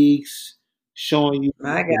 weeks, showing you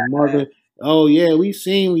your mother. Oh yeah, we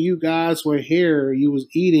seen when you guys were here. You was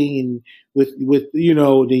eating and with you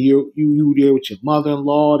there with your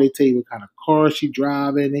mother-in-law. They tell you what kind of car she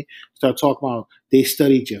driving. They start talking about they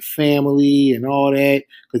studied your family and all that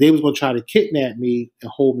because they was gonna try to kidnap me and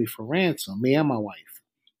hold me for ransom, me and my wife.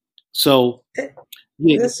 So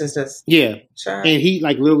this is just and he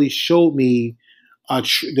like literally showed me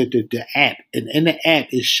the app, and in the app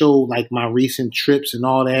it showed like my recent trips and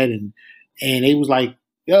all that, and it was like,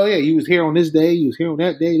 oh yeah, you was here on this day, you was here on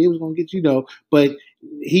that day, they was gonna get but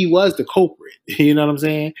he was the culprit. You know what I'm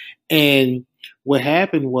saying? And what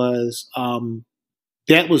happened was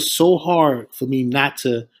that was so hard for me not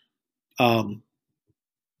to um,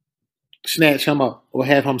 snatch him up or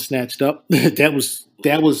have him snatched up. that was.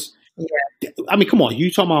 Yeah. I mean, come on, you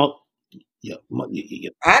talking about your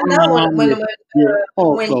I know mom, when your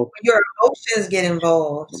emotions get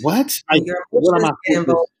involved, what? when your What am emotions I get supposed to?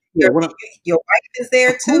 involved, Yeah, what? your wife is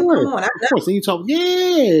there too. Come on, I Of course. And you talk,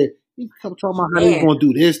 yeah. You come talking about how they man. going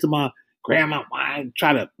to do this to my grandma, and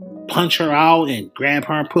try to punch her out and grab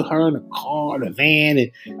her and put her in the car, the van,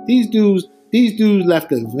 and these dudes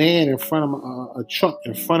left a van in front of a truck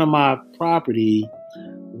in front of my property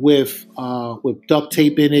with duct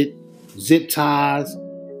tape in it, zip ties,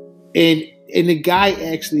 and the guy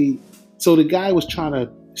the guy was trying to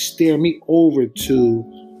steer me over to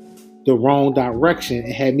the wrong direction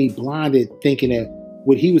and had me blinded thinking that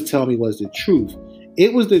what he was telling me was the truth.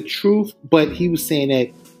 It was the truth, but he was saying that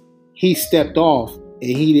he stepped off and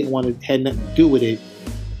he didn't want to had nothing to do with it.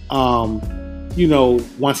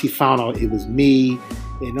 Once he found out it was me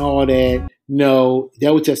and all that. No,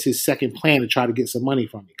 that was just his second plan to try to get some money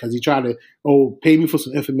from me because he tried to, pay me for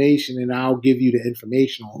some information and I'll give you the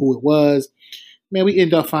information on who it was. Man, we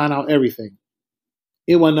ended up finding out everything.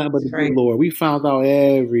 It wasn't nothing but the good Lord. We found out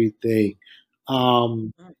everything.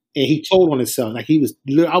 And he told on himself. Like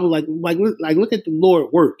I was like, look at the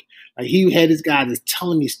Lord work. Like he had this guy just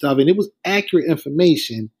telling me stuff and it was accurate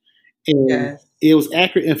information. And Yes. it was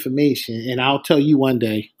accurate information. And I'll tell you one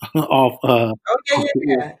day off.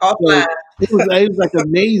 Yeah. Offline. It was like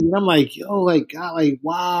amazing. I'm like, yo, like God, like,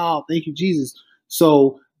 wow, thank you, Jesus.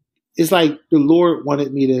 So it's like the Lord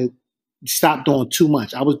wanted me to stop doing too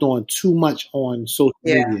much. I was doing too much on social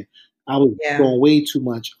media. I was doing way too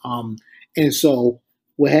much. And so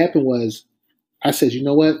what happened was I said, you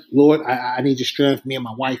know what, Lord, I need your strength. Me and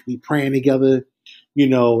my wife, we praying together,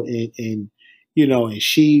 and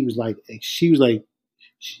she was like,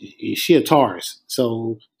 she a Taurus,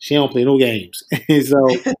 so she don't play no games. And so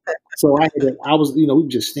I was, we were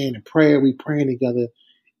just staying in prayer, we praying together.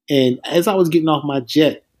 And as I was getting off my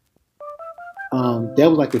jet, that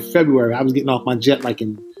was like in February. I was getting off my jet like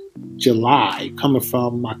in July, coming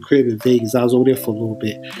from my crib in Vegas. I was over there for a little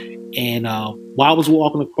bit. And while I was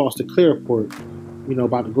walking across the clearport,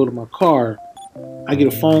 about to go to my car, I get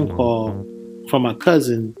a phone call from my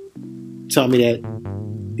cousin telling me that,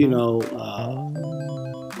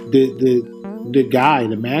 the guy,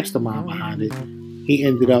 the mastermind behind it, he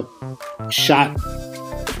ended up shot.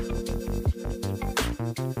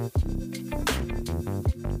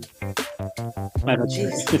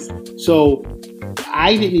 So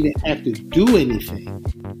I didn't even have to do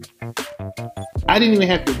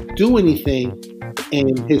anything.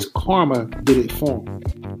 And his karma did it for him.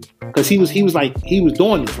 Because he was doing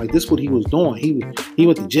this. Like, this is what he was doing. He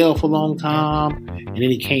went to jail for a long time, and then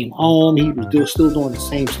he came home. He was still doing the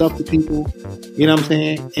same stuff to people. You know what I'm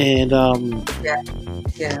saying? And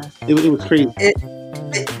it was crazy.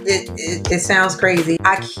 It sounds crazy.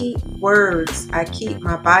 I keep words. I keep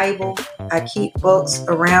my Bible. I keep books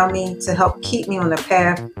around me to help keep me on the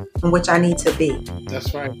path in which I need to be.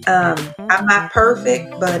 That's right. I'm not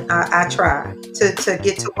perfect, but I try to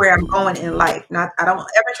get to where I'm going in life. I don't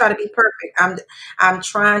ever try to be perfect. I'm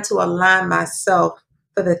trying to align myself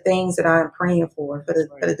for the things that I'm praying for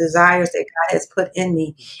the desires that God has put in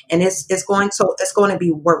me, and it's going to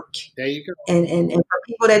be work. There you go. And for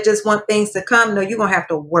people that just want things to come, no, you're gonna have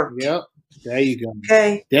to work. Yep. There you go.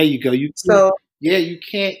 Okay. There you go. You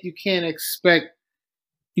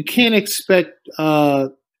can't expect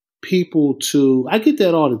people to. I get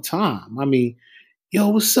that all the time. I mean, yo,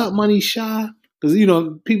 what's up, Money Shy? Because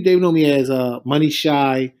people, they know me as Money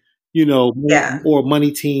Shy, or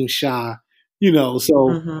Money Team Shy.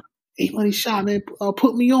 So hey, Money Shy, man,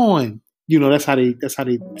 put me on. That's how they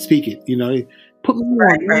speak it. They put me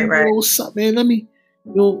on. Right. What's up, man? Let me,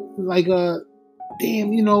 let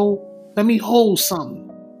me hold something.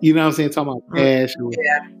 You know what I'm saying? Talking about cash. But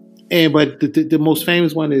the most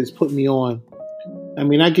famous one is put me on. I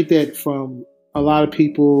mean, I get that from a lot of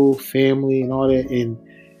people, family, and all that, and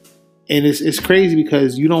it's crazy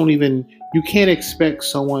because you can't expect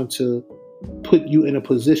someone to put you in a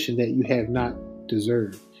position that you have not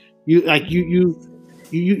deserved. You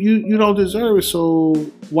don't deserve it, so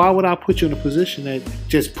why would I put you in a position that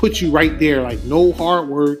just puts you right there, like no hard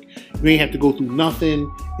work, you ain't have to go through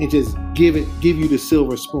nothing, and just give you the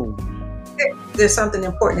silver spoon. There's something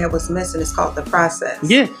important that was missing. It's called the process.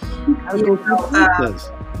 Yeah.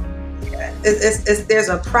 There's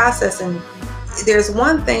a process there's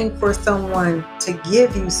one thing for someone to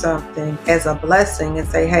give you something as a blessing and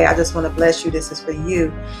say, hey, I just want to bless you, this is for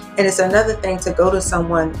you. And it's another thing to go to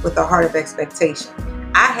someone with a heart of expectation.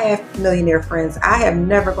 I have millionaire friends. I have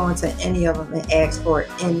never gone to any of them and asked for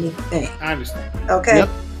anything. I understand. Okay? Yep.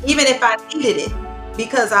 Even if I needed it,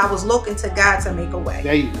 because I was looking to God to make a way.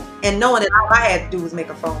 There you go. And knowing that all I had to do was make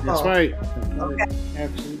a phone call. That's right. Okay?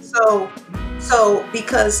 Absolutely. So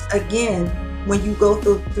because again, when you go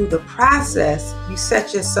through the process, you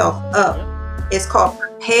set yourself up. It's called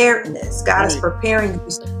preparedness. God is preparing you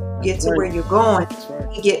to get to where you're going.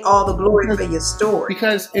 You get all the glory for your story.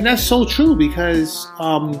 And that's so true, because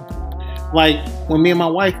like when me and my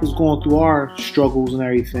wife was going through our struggles and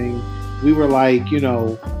everything, we were like,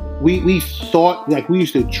 we thought, like, we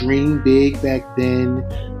used to dream big back then.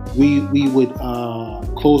 We would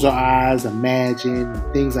close our eyes, imagine,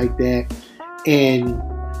 things like that. And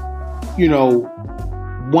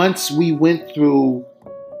once we went through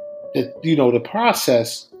the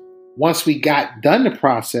process, once we got done the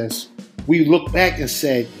process, we looked back and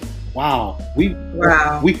said, wow, we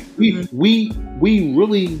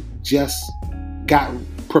really just got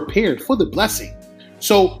prepared for the blessing.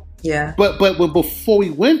 So yeah. But when before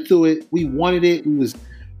we went through it, we wanted it. We was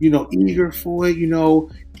eager for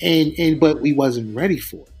it, but we wasn't ready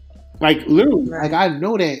for it. Like literally, like I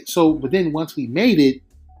know that. So, but then once we made it,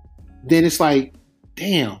 then it's like,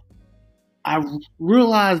 damn, I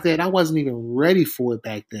realized that I wasn't even ready for it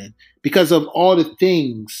back then because of all the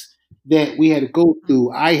things that we had to go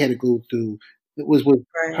through. I had to go through. It was with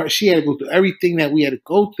her. She had to go through everything that we had to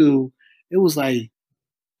go through. It was like,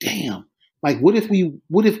 damn. Like, what if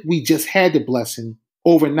we just had the blessing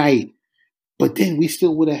overnight, but then we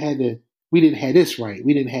still would have we didn't have this right.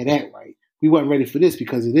 We didn't have that right. We weren't ready for this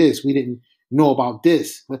because of this. We didn't know about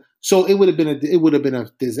this. So it would have been a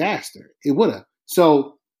disaster. It would have.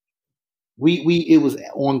 So it was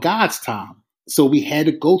on God's time. So we had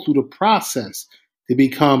to go through the process to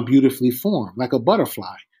become beautifully formed, like a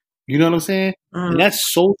butterfly. You know what I'm saying? And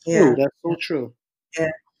that's so true. Yeah. That's so true. Yeah.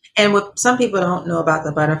 And what some people don't know about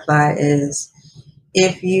the butterfly is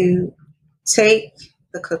if you take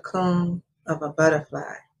the cocoon of a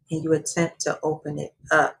butterfly and you attempt to open it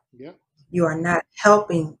up, you are not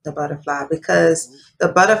helping the butterfly, because the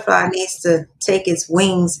butterfly needs to take its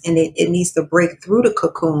wings and it needs to break through the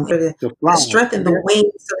cocoon to strengthen the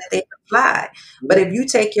wings so that they can fly. But if you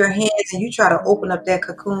take your hands and you try to open up that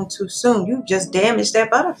cocoon too soon, you just damage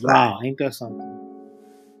that butterfly. Wow, ain't that something?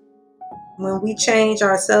 When we change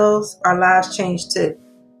ourselves, our lives change too.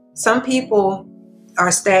 Some people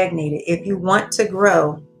are stagnated. If you want to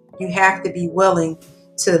grow, you have to be willing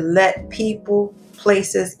to let people,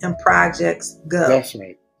 places, and projects go. That's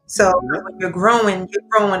right. So when you're growing up.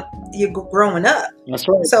 That's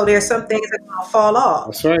right. So there's some things that are going to fall off.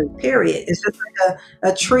 That's right. Period. It's just like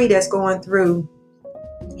a tree that's going through,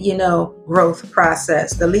 growth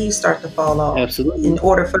process. The leaves start to fall off. Absolutely. In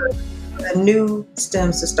order for the new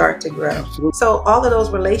stems to start to grow. Absolutely. So all of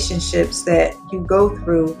those relationships that you go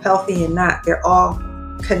through, healthy and not, they're all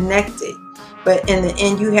connected. But in the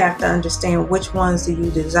end, you have to understand which ones do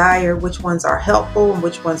you desire, which ones are helpful, and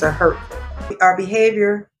which ones are hurtful. Our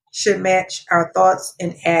behavior should match our thoughts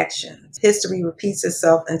and actions. History repeats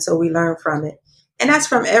itself until we learn from it. And that's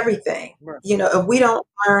from everything. Right. If we don't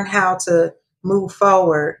learn how to move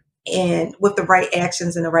forward and with the right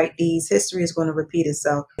actions and the right deeds, history is going to repeat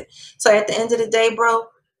itself. So at the end of the day, bro,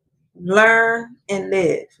 learn and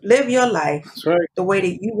live. Live your life the way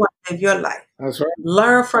that you want to live your life. That's right.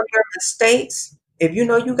 Learn from your mistakes. If you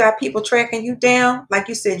know you got people tracking you down, like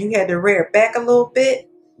you said, you had to rear it back a little bit.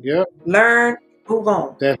 Yeah. Learn, move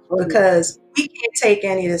on. That's right. Because we can't take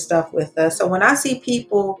any of this stuff with us. So when I see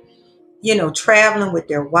people, traveling with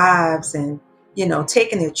their wives and,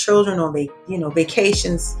 taking their children on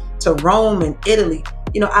vacations to Rome and Italy,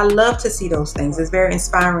 I love to see those things. It's very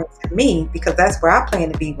inspiring to me because that's where I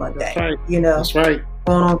plan to be one day. That's right. That's right.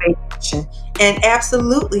 Going on vacation. And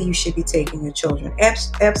absolutely you should be taking your children.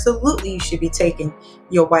 Absolutely you should be taking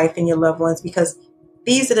your wife and your loved ones, because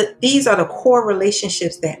these are the core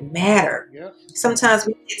relationships that matter. Yeah. Sometimes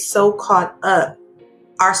we get so caught up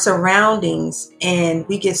our surroundings and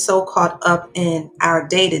we get so caught up in our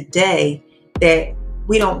day-to-day that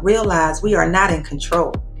we don't realize we are not in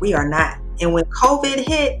control. We are not. And when COVID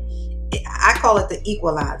hit, I call it the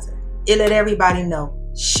equalizer. It let everybody know,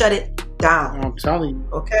 shut it down. I'm telling you.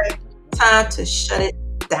 Okay? Time to shut it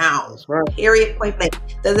down. That's right. Period, point blank.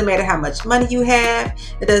 Doesn't matter how much money you have.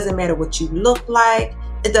 It doesn't matter what you look like.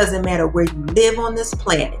 It doesn't matter where you live on this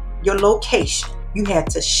planet. Your location. You have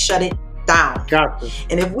to shut it down. Gotcha.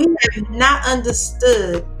 And if we have not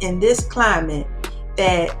understood in this climate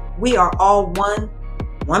that we are all one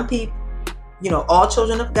people, all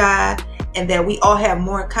children of God, and that we all have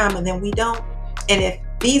more in common than we don't. And if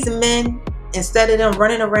these men, instead of them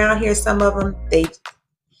running around here, some of them, they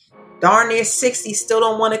darn near 60, still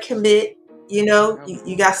don't want to commit. You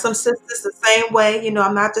got some sisters the same way.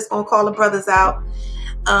 I'm not just going to call the brothers out.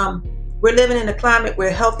 We're living in a climate where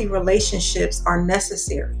healthy relationships are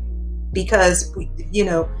necessary because,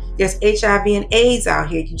 there's HIV and AIDS out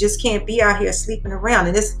here. You just can't be out here sleeping around.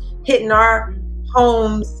 And it's hitting our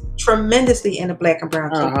homes tremendously in the Black and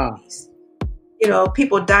brown communities.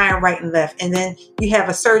 People dying right and left. And then you have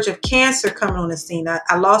a surge of cancer coming on the scene.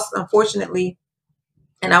 I lost, unfortunately,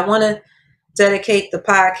 and I want to dedicate the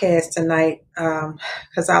podcast tonight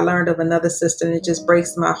because I learned of another sister, and it just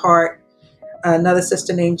breaks my heart. Another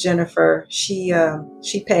sister named Jennifer. She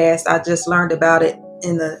passed. I just learned about it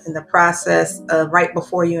in the process right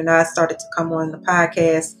before you and I started to come on the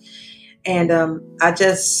podcast, and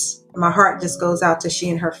my heart just goes out to she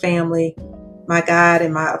and her family. My God,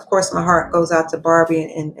 and of course my heart goes out to Barbie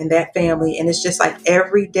and that family. And it's just like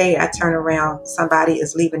every day I turn around, somebody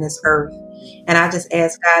is leaving this earth. And I just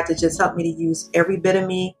ask God to just help me to use every bit of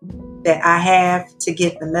me that I have to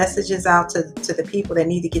get the messages out to the people that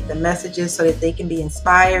need to get the messages so that they can be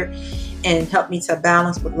inspired and help me to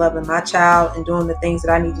balance with loving my child and doing the things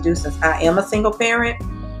that I need to do since I am a single parent,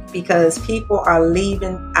 because people are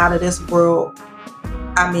leaving out of this world.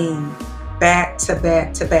 I mean, back to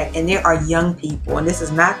back to back. And there are young people, and this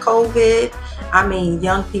is not COVID. I mean,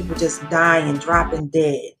 young people just dying, dropping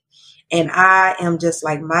dead. And I am just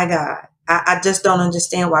like, my God, I just don't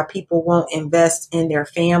understand why people won't invest in their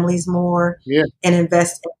families more and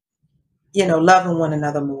invest in, loving one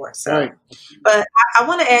another more. So, right. But I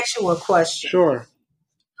want to ask you a question. Sure.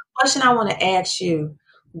 The question I want to ask you,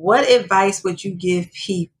 what advice would you give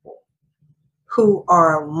people who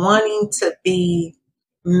are wanting to be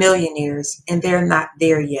millionaires and they're not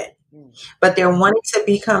there yet, but they're wanting to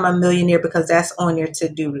become a millionaire because that's on their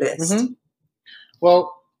to-do list? Mm-hmm.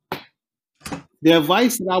 Well, the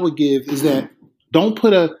advice that I would give is that don't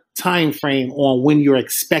put a time frame on when you're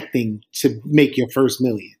expecting to make your first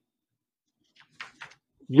million.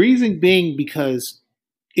 Reason being, because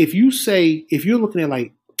if you're looking at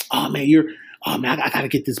like, oh man, I gotta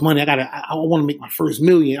get this money. I want to make my first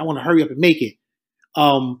million. I want to hurry up and make it. I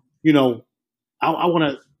want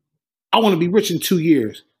to be rich in 2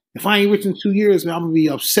 years. If I ain't rich in 2 years, man, I'm gonna be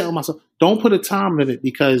upset with myself. Don't put a time limit,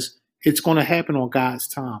 because it's going to happen on God's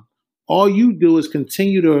time. All you do is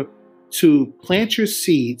continue to plant your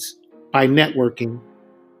seeds by networking,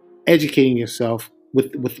 educating yourself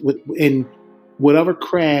with in whatever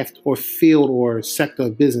craft or field or sector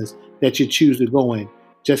of business that you choose to go in.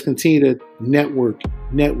 Just continue to network,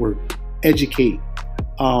 educate.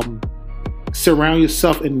 Surround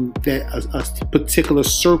yourself in a particular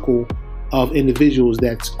circle of individuals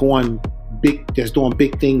that's doing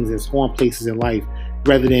big things, that's going places in life,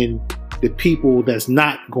 rather than the people that's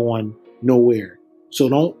not going nowhere. So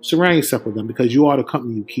don't surround yourself with them, because you are the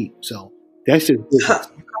company you keep. So that's just business.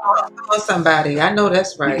 Come on, somebody. I know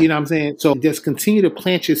that's right. You know what I'm saying? So just continue to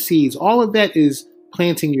plant your seeds. All of that is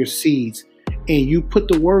planting your seeds, and you put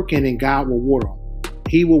the work in, and God will water them.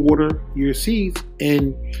 He will water your seeds.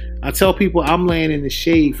 And I tell people I'm laying in the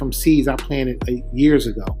shade from seeds I planted years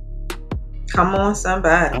ago. Come on,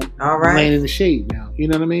 somebody. All right. I'm laying in the shade now. You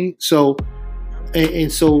know what I mean? So,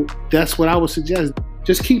 and so that's what I would suggest.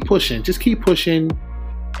 Just keep pushing.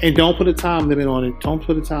 And don't put a time limit on it. Don't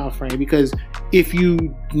put a time frame, because if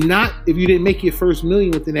you didn't make your first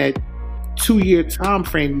million within that 2-year time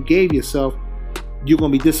frame you gave yourself, you're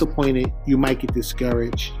going to be disappointed. You might get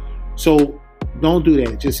discouraged. So don't do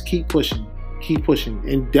that. Just keep pushing,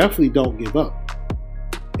 and definitely don't give up.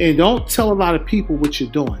 And don't tell a lot of people what you're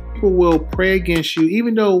doing. People will pray against you,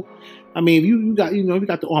 even though, I mean, if you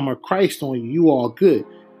got the armor of Christ on you, you all good.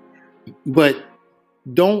 But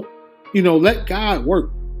don't, let God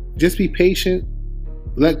work. Just be patient.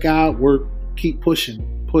 Let God work. Keep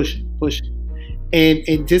pushing.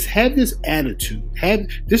 And just have this attitude.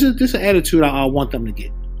 This is an attitude I want them to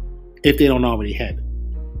get, if they don't already have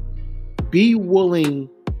it. Be willing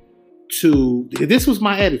to. This was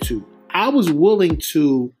my attitude. I was willing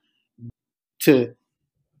to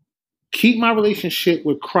keep my relationship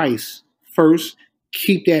with Christ first.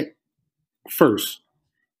 Keep that first,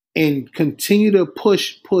 and continue to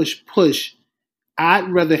push.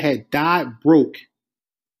 I'd rather have died broke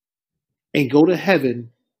and go to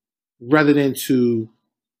heaven rather than to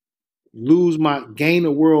gain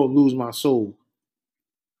the world, lose my soul.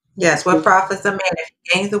 Yes, what profits a man if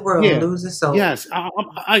he gains the world and loses his soul? Yes,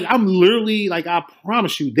 I'm literally, like, I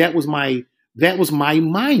promise you, that was my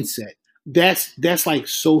mindset. That's like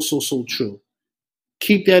so true.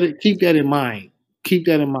 Keep that in mind. Keep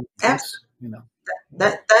that in mind. That's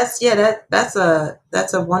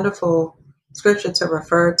That's a wonderful scripture to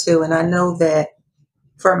refer to, and I know that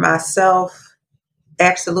for myself,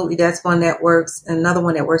 absolutely, that's one that works. Another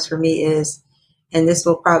one that works for me is, and this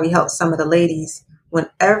will probably help some of the ladies,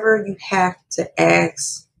 whenever you have to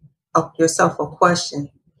ask yourself a question,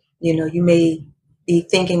 you may be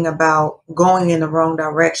thinking about going in the wrong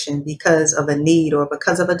direction because of a need or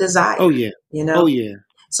because of a desire. Oh yeah. Oh yeah.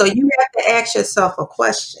 So you have to ask yourself a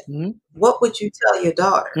question. Mm-hmm. What would you tell your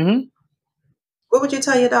daughter? Mm-hmm. What would you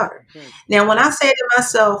tell your daughter? Right. Now, when I say to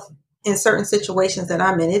myself in certain situations that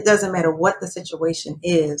I'm in, it doesn't matter what the situation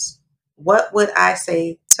is. What would I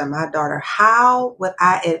say to my daughter? How would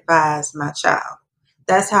I advise my child?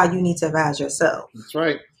 That's how you need to advise yourself. That's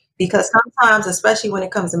right. Because sometimes, especially when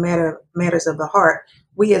it comes to matters of the heart,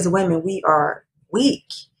 we as women, we are weak.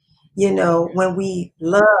 When we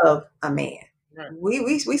love a man. Right.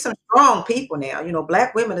 We some strong people now.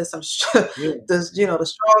 Black women are some the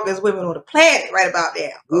strongest women on the planet right about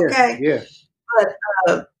now. Okay. Yeah.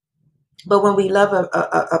 But when we love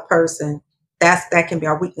a person, that can be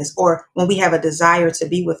our weakness. Or when we have a desire to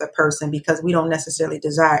be with a person because we don't necessarily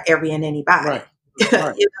desire every and anybody. Right.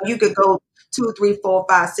 Right. You could go 2, 3, 4,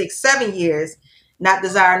 5, 6, 7 years not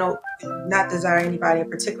desire anybody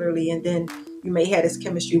particularly, and then you may have this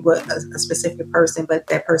chemistry with a specific person, but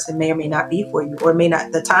that person may or may not be for you, or may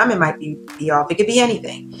not. The timing might be off. It could be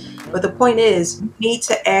anything. But the point is, you need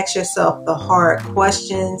to ask yourself the hard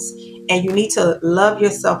questions, and you need to love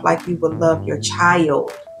yourself like you would love your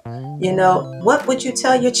child. What would you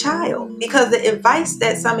tell your child? Because the advice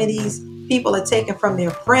that some of these people are taking from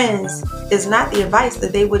their friends is not the advice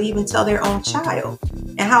that they would even tell their own child.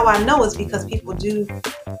 And how I know is because people do,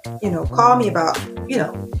 call me about,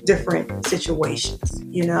 different situations,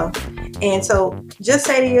 And so just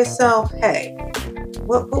say to yourself, hey,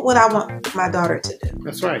 what would I want my daughter to do?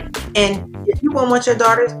 That's right. And if you won't want your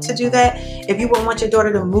daughter to do that, if you won't want your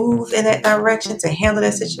daughter to move in that direction, to handle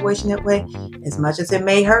that situation that way, as much as it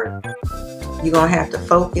may hurt, you're going to have to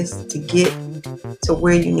focus to get to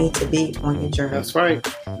where you need to be on your journey. That's right.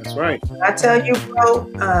 That's right. I tell you, bro,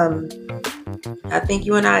 I think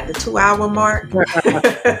you and I at the 2-hour mark.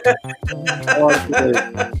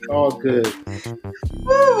 All good.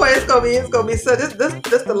 Ooh, it's gonna be so. This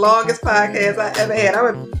the longest podcast I ever had.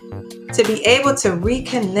 To be able to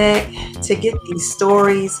reconnect, to get these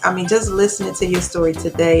stories. I mean, just listening to your story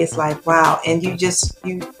today, it's like wow. And you just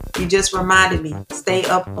reminded me, stay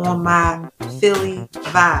up on my Philly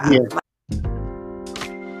vibe.